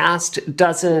children's cast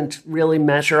doesn't really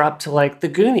measure up to like the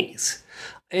Goonies.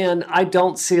 And I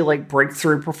don't see like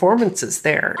breakthrough performances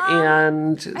there.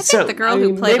 And I think the girl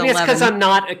who played maybe it's because I'm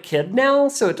not a kid now,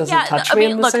 so it doesn't touch me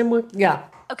in the same way. Yeah.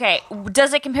 Okay,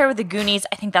 does it compare with the Goonies?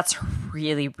 I think that's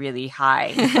really, really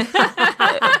high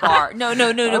bar. No,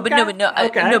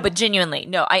 but genuinely,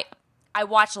 no. I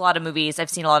watch a lot of movies. I've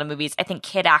seen a lot of movies. I think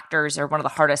kid actors are one of the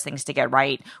hardest things to get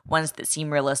right. Ones that seem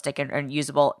realistic and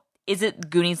usable. Is it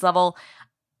Goonies level?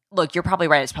 Look, you're probably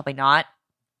right. It's probably not.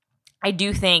 I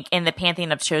do think in the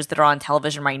pantheon of shows that are on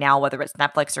television right now, whether it's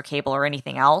Netflix or cable or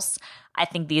anything else, I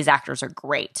think these actors are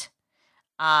great.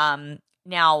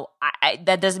 Now,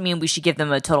 that doesn't mean we should give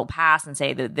them a total pass and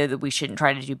say that we shouldn't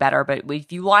try to do better. But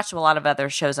if you watch a lot of other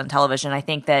shows on television, I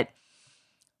think that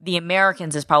The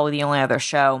Americans is probably the only other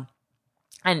show.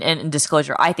 And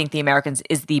disclosure, I think The Americans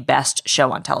is the best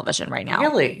show on television right now.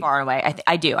 Really? Far and away.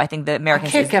 I do. I think The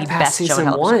Americans is the best show on television. I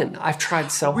can't get past season 1. I've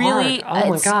tried so hard. Oh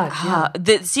my God. Yeah.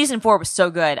 The season 4 was so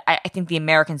good. I think The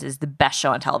Americans is the best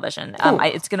show on television.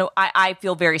 I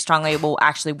feel very strongly it will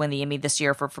actually win the Emmy this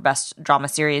year for best drama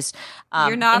series.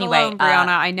 You're not alone, Brianna.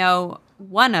 I know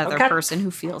one other person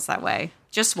who feels that way.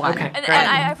 Just one. Okay, and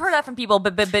I've heard that from people,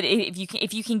 but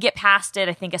if you can get past it,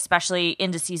 I think especially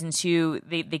into season 2,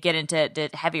 they get into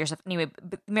heavier stuff. Anyway,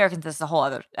 but Americans is a whole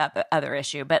other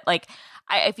issue. But like,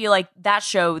 I feel like that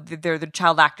show, the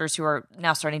child actors who are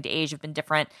now starting to age have been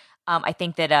different. I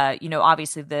think that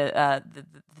obviously the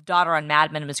daughter on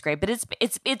Mad Men was great, but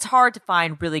it's hard to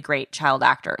find really great child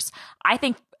actors. I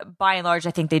think by and large,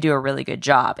 I think they do a really good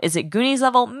job. Is it Goonies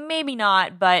level? Maybe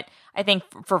not, but I think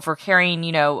for carrying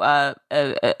a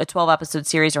 12 episode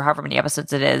series or however many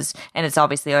episodes it is, and it's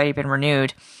obviously already been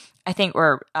renewed. I think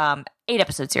we're 8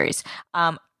 episode series.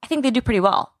 I think they do pretty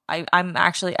well.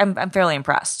 I'm fairly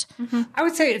impressed. I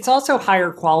would say it's also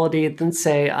higher quality than,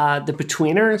 say, the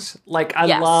Betweeners. Like,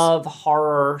 I love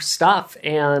horror stuff,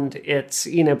 and it's,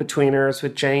 Betweeners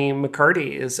with Jamie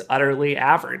McCurdy is utterly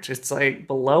average. It's like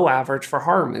below average for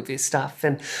horror movie stuff.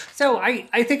 And so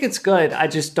I think it's good. I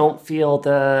just don't feel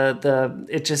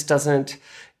it just doesn't.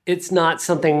 It's not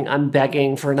something I'm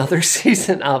begging for another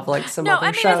season of, like some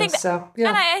other shows. And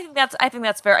I think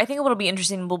that's fair. I think what'll be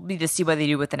interesting will be to see what they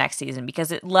do with the next season,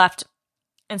 because it left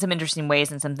in some interesting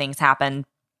ways and some things happened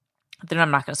that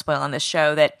I'm not going to spoil on this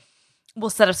show that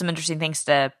will set up some interesting things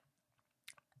to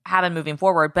happen moving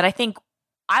forward. But I think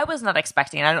I was not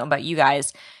expecting, I don't know about you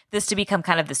guys, this to become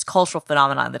kind of this cultural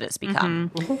phenomenon that it's become,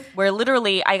 where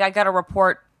literally I got a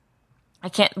report. I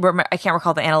can't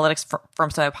recall the analytics firm,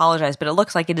 so I apologize, but it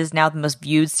looks like it is now the most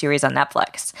viewed series on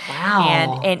Netflix.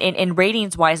 Wow. And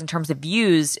ratings wise, in terms of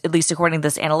views, at least according to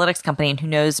this analytics company, and who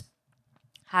knows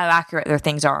how accurate their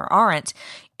things are or aren't,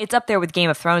 it's up there with Game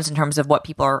of Thrones in terms of what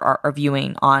people are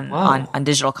viewing on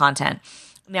digital content.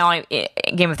 Now,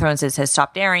 Game of Thrones has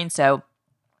stopped airing, so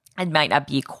it might not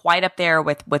be quite up there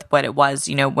with what it was,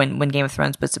 when Game of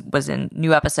Thrones was in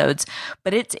new episodes,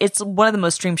 but it's one of the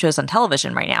most streamed shows on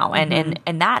television right now, and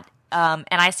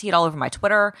I see it all over my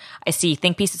Twitter. I see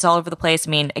think pieces all over the place.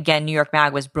 I mean, again, New York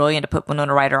Mag was brilliant to put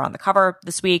Winona Ryder on the cover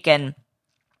this week,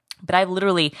 but I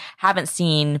literally haven't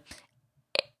seen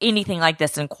anything like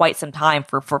this in quite some time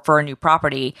for a new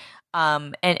property.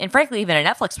 And frankly, even a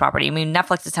Netflix property. I mean,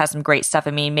 Netflix has had some great stuff.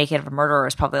 I mean, Making of a Murderer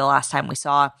is probably the last time we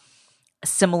saw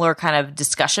similar kind of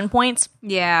discussion points.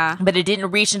 Yeah. But it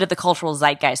didn't reach into the cultural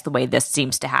zeitgeist the way this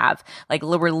seems to have. Like,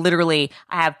 literally,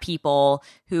 I have people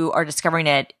who are discovering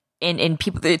it in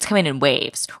people, it's coming in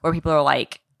waves, where people are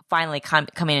like finally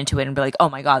coming into it and be like, oh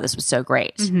my God, this was so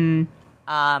great.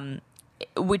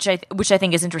 Which I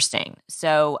think is interesting.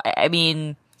 So, I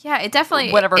mean, yeah, it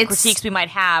definitely, whatever critiques we might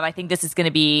have, I think this is going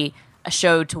to be a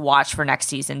show to watch for next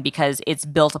season, because it's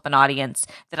built up an audience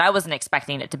that I wasn't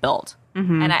expecting it to build.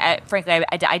 And frankly,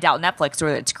 I doubt Netflix or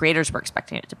its creators were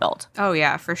expecting it to build. Oh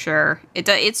yeah, for sure.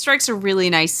 It strikes a really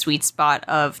nice sweet spot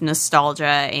of nostalgia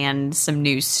and some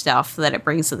new stuff that it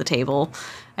brings to the table,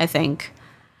 I think.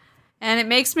 And it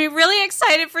makes me really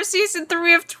excited for season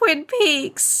 3 of Twin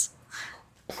Peaks.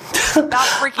 About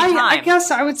freaking time. I guess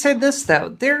I would say this, though.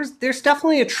 There's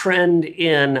definitely a trend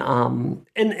in,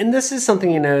 and this is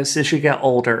something you notice as you get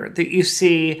older, that you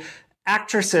see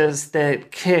actresses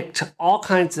that kicked all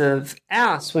kinds of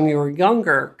ass when you were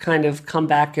younger kind of come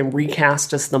back and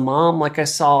recast as the mom. Like I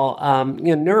saw,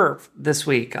 Nerve this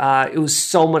week. It was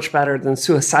so much better than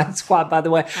Suicide Squad, by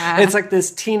the way. It's like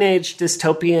this teenage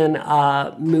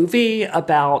dystopian movie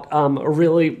about a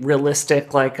really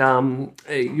realistic, like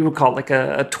you would call it like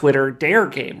a Twitter dare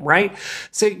game, right?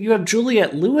 So you have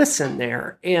Juliette Lewis in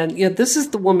there. And this is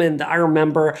the woman that I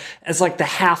remember as like the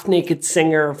half-naked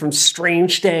singer from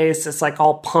Strange Days. It's like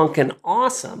all punk and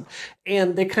awesome.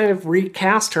 And they kind of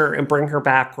recast her and bring her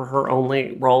back where her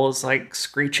only role is like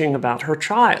screeching about her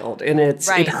child. And it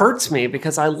hurts me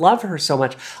because I love her so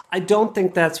much. I don't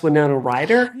think that's Winona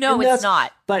Ryder. No, it's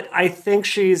not. But I think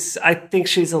she's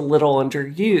a little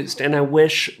underused, and I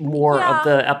wish more of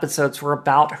the episodes were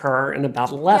about her and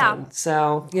about Eleven. Yeah.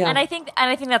 So and I think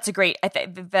that's a great.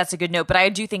 That's a good note. But I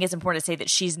do think it's important to say that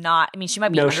she's not. I mean, she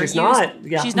might be. underused. She's not.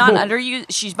 Yeah. She's not underused.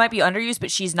 She might be underused, but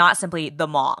she's not simply the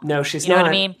mom. No, she's not. You know what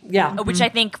I mean? Yeah. Which I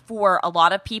think for a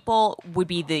lot of people would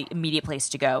be the immediate place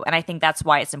to go, and I think that's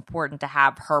why it's important to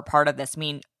have her part of this. I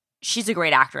mean, she's a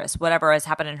great actress. Whatever has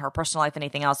happened in her personal life,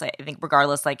 anything else, I think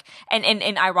regardless, like,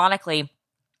 and ironically,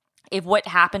 if what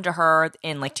happened to her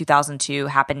in like 2002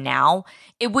 happened now,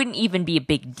 it wouldn't even be a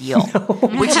big deal,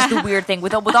 which is the weird thing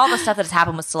with all the stuff that has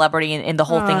happened with celebrity and the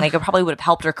whole thing. Like, it probably would have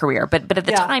helped her career, but at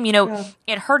the time,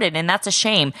 it hurted, and that's a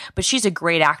shame. But she's a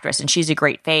great actress, and she's a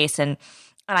great face, and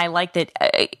I like that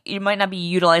it might not be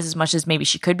utilized as much as maybe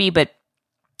she could be, but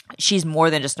she's more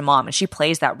than just a mom, and she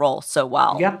plays that role so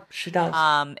well. Yep, she does.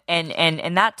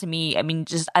 And that to me, I mean,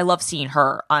 just I love seeing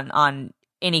her on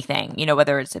anything,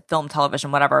 whether it's a film,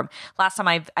 television, whatever. Last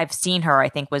time I've seen her, I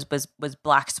think was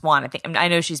Black Swan. I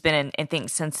know she's been in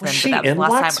things since then. Was she but that was in last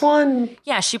Black time. Swan?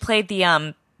 Yeah, she played the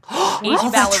Asian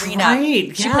ballerina.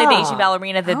 Right. She played the Asian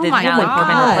ballerina that Natalie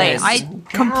Portman replaced. I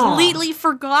completely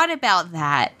forgot about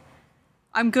that.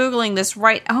 I'm Googling this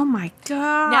right. Oh my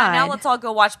God. Now let's all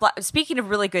go watch Speaking of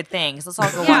really good things, let's all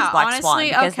go watch Black Swan.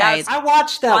 Okay. I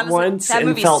watched that once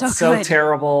and felt so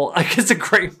terrible. Like, it's a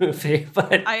great movie,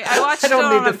 but I watched it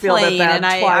on a plane and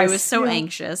I was so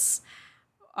anxious.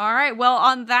 All right. Well,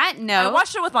 on that note. I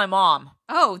watched it with my mom.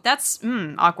 Oh, that's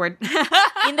awkward.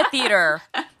 In the theater.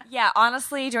 Yeah,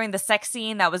 honestly, during the sex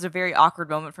scene, that was a very awkward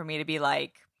moment for me to be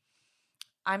like,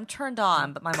 I'm turned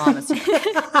on, but my mom is.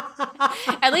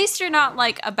 At least you're not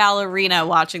like a ballerina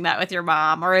watching that with your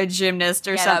mom or a gymnast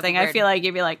or Yeah, that'd be something. I weird. feel like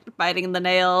you'd be like biting the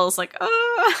nails, like,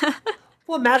 oh.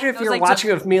 Well, imagine if you were like,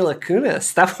 watching with Mila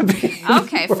Kunis. That would be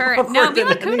Okay, fair. more No, than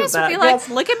Mila any of Kunis would that. be like, Yes.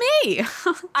 look at me.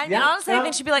 I mean, Yeah, honestly, I yeah,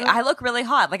 think she'd be like, I look really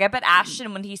hot. Like, I bet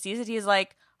Ashton, when he sees it, he's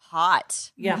like,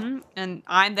 hot. Yeah. And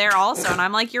I'm there also, and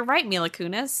I'm like, you're right, Mila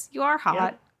Kunis. You are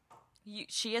hot.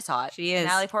 She is hot. She is.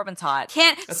 Natalie Portman's hot.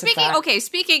 That's a fact.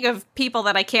 Speaking of people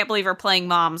that I can't believe are playing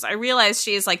moms, I realize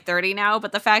she is like 30 now,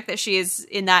 but the fact that she is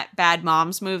in that Bad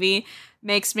Moms movie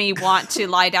makes me want to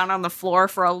lie down on the floor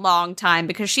for a long time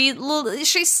because she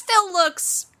still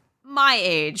looks my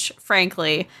age,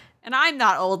 frankly. And I'm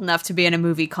not old enough to be in a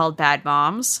movie called Bad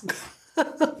Moms.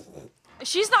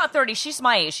 She's not 30. She's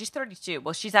my age. She's 32.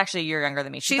 Well, she's actually a year younger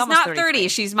than me. She's almost not 33. 30.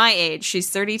 She's my age. She's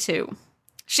 32.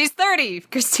 She's 30,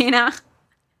 Christina.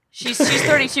 She's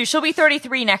 32. She'll be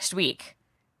 33 next week.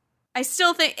 I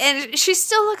still think, and she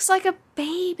still looks like a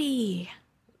baby.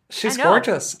 She's I know.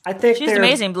 gorgeous. I think She's they're-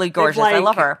 amazingly gorgeous. they've, I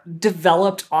love her.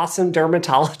 Developed awesome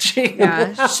dermatology. Yeah, in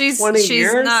the last she's 20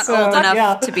 years, not so, old enough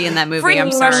yeah. to be in that movie. Freaking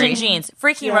I'm sorry. Russian jeans.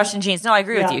 Freaking Yeah. Russian jeans. No, I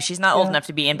agree with Yeah. you. She's not old Yeah. enough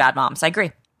to be in Bad Moms. I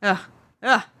agree. Ugh.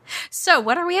 Ugh. So,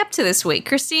 what are we up to this week,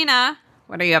 Christina?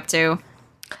 What are you up to?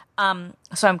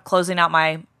 So I'm closing out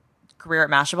my career at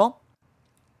Mashable.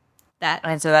 That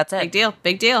And so that's it. big deal.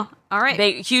 Big deal. All right,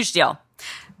 Big, huge deal.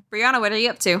 Brianna, what are you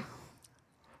up to?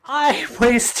 I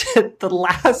wasted the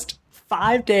last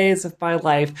 5 days of my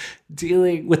life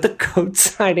dealing with the code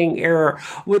signing error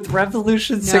with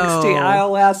Revolution 60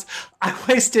 iOS. I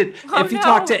wasted, if you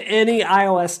talk to any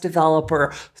iOS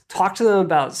developer, talk to them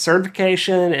about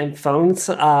certification and phones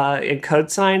and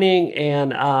code signing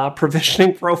and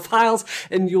provisioning profiles,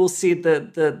 and you will see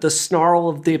the snarl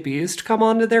of the abused come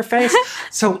onto their face.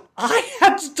 So I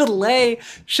had to delay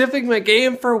shipping my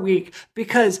game for a week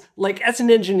because, like, as an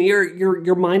engineer,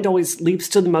 your mind always leaps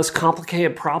to the most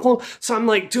complicated problem. So I'm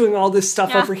like doing all this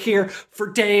stuff over here for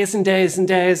days and days and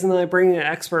days, and then I bring an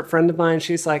expert friend of mine.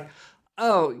 She's like,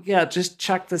 "Oh yeah, just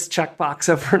check this checkbox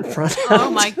over in front." Oh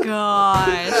my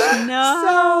gosh,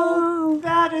 no! So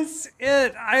that is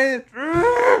it.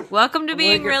 Welcome to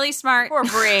being really smart. Poor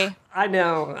Brie. I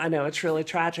know, it's really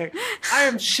tragic. I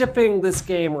am shipping this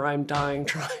game where I'm dying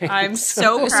trying. I'm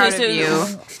so proud of you.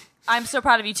 I'm so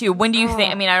proud of you too. When do you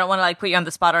think? I mean, I don't want to like put you on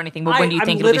the spot or anything, but when do you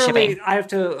think it'll be shipping? I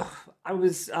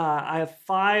have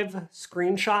 5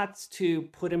 screenshots to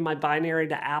put in my binary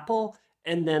to Apple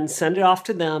and then send it off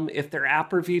to them. If their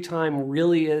app review time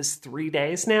really is 3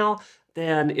 days now,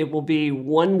 then it will be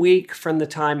 1 week from the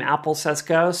time Apple says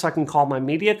go, so I can call my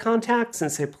media contacts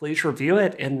and say, please review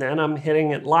it. And then I'm hitting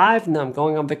it live and then I'm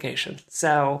going on vacation.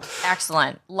 So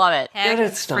Excellent. Love it. Heck,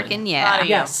 it's done. freaking yeah.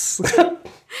 yes.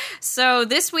 So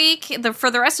this week, for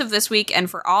the rest of this week and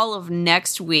for all of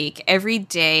next week, every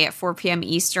day at 4 p.m.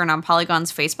 Eastern on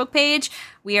Polygon's Facebook page,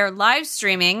 we are live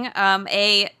streaming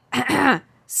a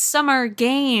Summer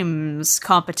Games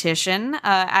competition.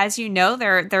 As you know,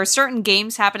 there are certain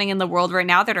games happening in the world right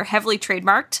now that are heavily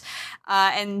trademarked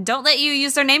and don't let you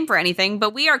use their name for anything,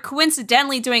 but we are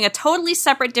coincidentally doing a totally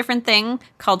separate, different thing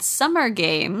called Summer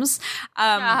Games.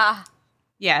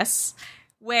 Yes.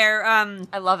 Where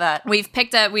I love that. we've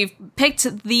picked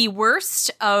the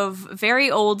worst of very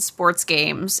old sports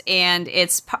games, and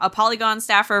it's a Polygon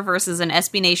staffer versus an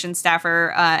SB Nation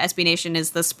staffer. SB Nation is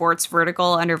the sports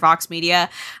vertical under Vox Media.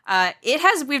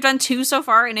 We've done 2 so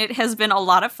far, and it has been a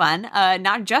lot of fun.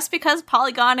 Not just because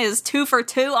Polygon is 2 for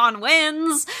 2 on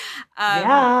wins.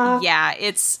 Yeah,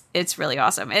 it's really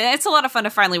awesome. It's a lot of fun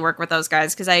to finally work with those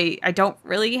guys because I don't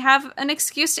really have an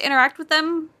excuse to interact with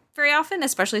them very often,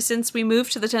 especially since we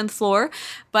moved to the 10th floor.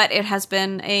 But it has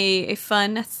been a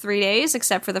fun 3 days,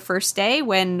 except for the first day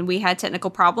when we had technical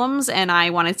problems and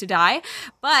I wanted to die.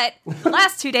 But the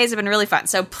last 2 days have been really fun.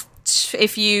 So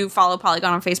if you follow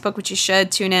Polygon on Facebook, which you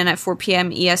should, tune in at 4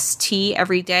 p.m. EST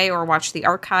every day or watch the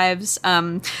archives.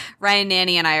 Ryan,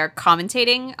 Nanny, and I are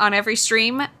commentating on every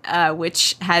stream,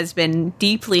 which has been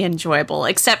deeply enjoyable,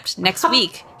 except next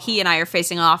week. He and I are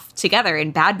facing off together in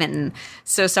badminton,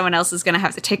 so someone else is going to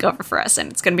have to take over for us,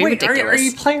 and it's going to be Wait, ridiculous. are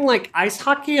you playing like ice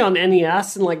hockey on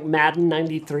NES and like Madden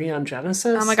 93 on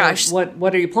Genesis? Oh my gosh.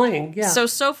 What are you playing? Yeah.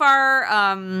 So far,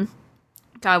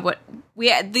 God, what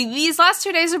these last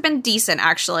 2 days have been decent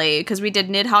actually, because we did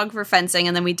Nidhogg for fencing,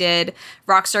 and then we did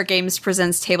Rockstar Games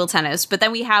Presents Table Tennis. But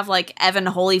then we have like Evan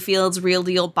Holyfield's Real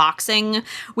Deal Boxing.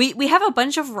 We have a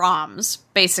bunch of ROMs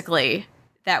basically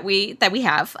that we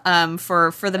have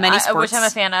for the many sports. Which I'm a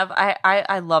fan of.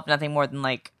 I love nothing more than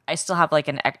like I still have like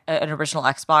an original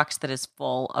Xbox that is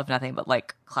full of nothing but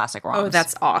like classic ROMs. Oh,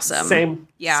 that's awesome. Same.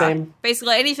 Yeah. Same.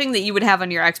 Basically, anything that you would have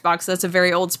on your Xbox that's a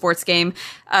very old sports game.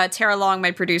 Tara Long,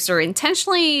 my producer,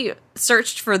 intentionally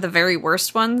searched for the very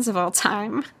worst ones of all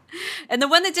time. And the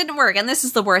one that didn't work, and this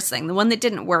is the worst thing, the one that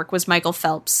didn't work was Michael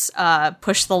Phelps'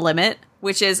 Push the Limit,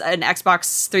 which is an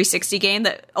Xbox 360 game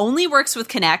that only works with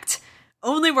Kinect.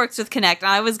 Only works with Kinect. And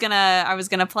I was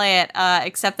gonna play it,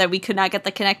 except that we could not get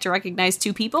the Kinect to recognize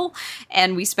two people,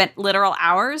 and we spent literal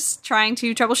hours trying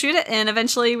to troubleshoot it, and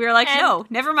eventually we were like, no,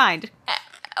 never mind.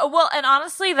 Well, and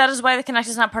honestly, that is why the Kinect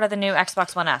is not part of the new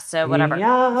Xbox One S, so whatever.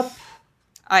 Yup.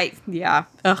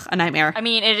 Ugh, a nightmare. I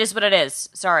mean, it is what it is.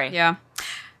 Sorry. Yeah.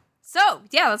 So,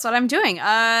 yeah, that's what I'm doing.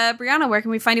 Brianna, where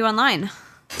can we find you online?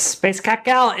 Space Cat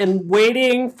Gal, and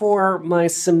waiting for my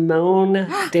Simone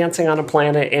Dancing on a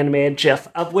Planet animated GIF,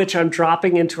 of which I'm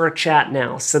dropping into her chat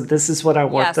now. So this is what I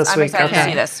want this I'm week. excited to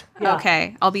see this. Yeah.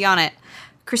 Okay, I'll be on it.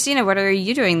 Christina, what are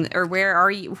you doing? Or where are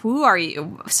you? Who are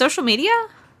you? Social media?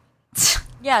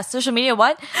 Yeah, social media.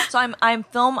 What? So I'm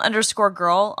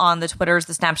film_girl on the Twitters,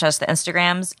 the Snapchats, the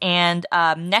Instagrams, and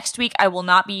next week I will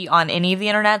not be on any of the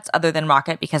internets other than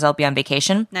Rocket because I'll be on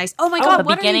vacation. Nice. Oh my god, the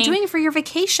what are you beginning- doing for your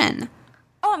vacation?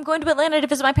 Oh, I'm going to Atlanta to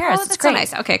visit my parents. Oh, It's that's great. so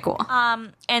nice. Okay, cool.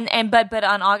 But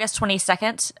on August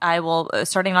 22nd, I will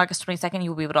starting August 22nd, you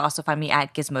will be able to also find me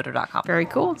at gizmodo.com. Very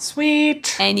cool.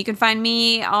 Sweet. And you can find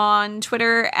me on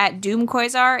Twitter at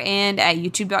DoomQuasar and at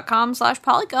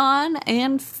youtube.com/Polygon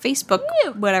and Facebook,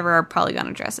 whatever our Polygon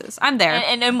address is. I'm there.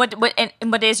 And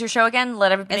what day is your show again?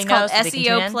 Let everybody It's know. called so they can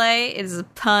tune SEO in. Play. It is a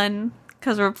pun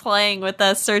because we're playing with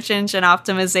the search engine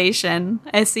optimization.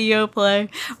 SEO Play.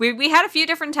 We had a few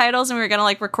different titles and we were going to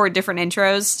like record different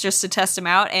intros just to test them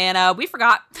out. And we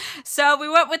forgot. So we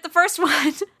went with the first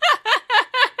one.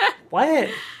 What?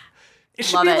 It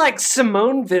should Love be it. like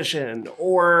Simone Vision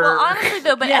or... Well, honestly,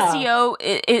 though, but Yeah.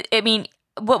 SEO, I mean,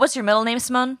 what's your middle name,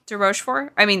 Simone? De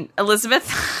Rochefort? I mean, Elizabeth.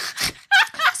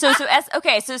 So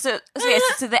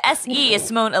the SE is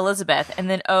Simone Elizabeth, and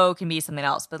then O can be something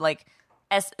else, but like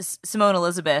Simone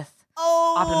Elizabeth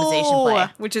optimization play.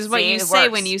 Which is what See, you it say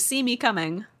works. when you see me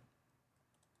coming.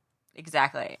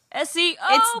 Exactly. SEO.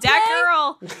 It's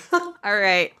that girl. All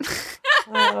right.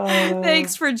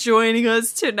 Thanks for joining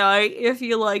us tonight. If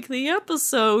you like the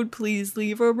episode, please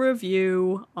leave a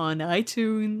review on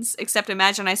iTunes. Except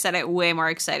imagine I said it way more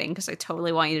exciting because I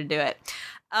totally want you to do it.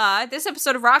 This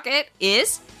episode of Rocket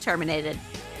is terminated.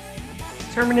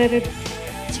 Terminated.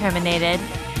 Terminated.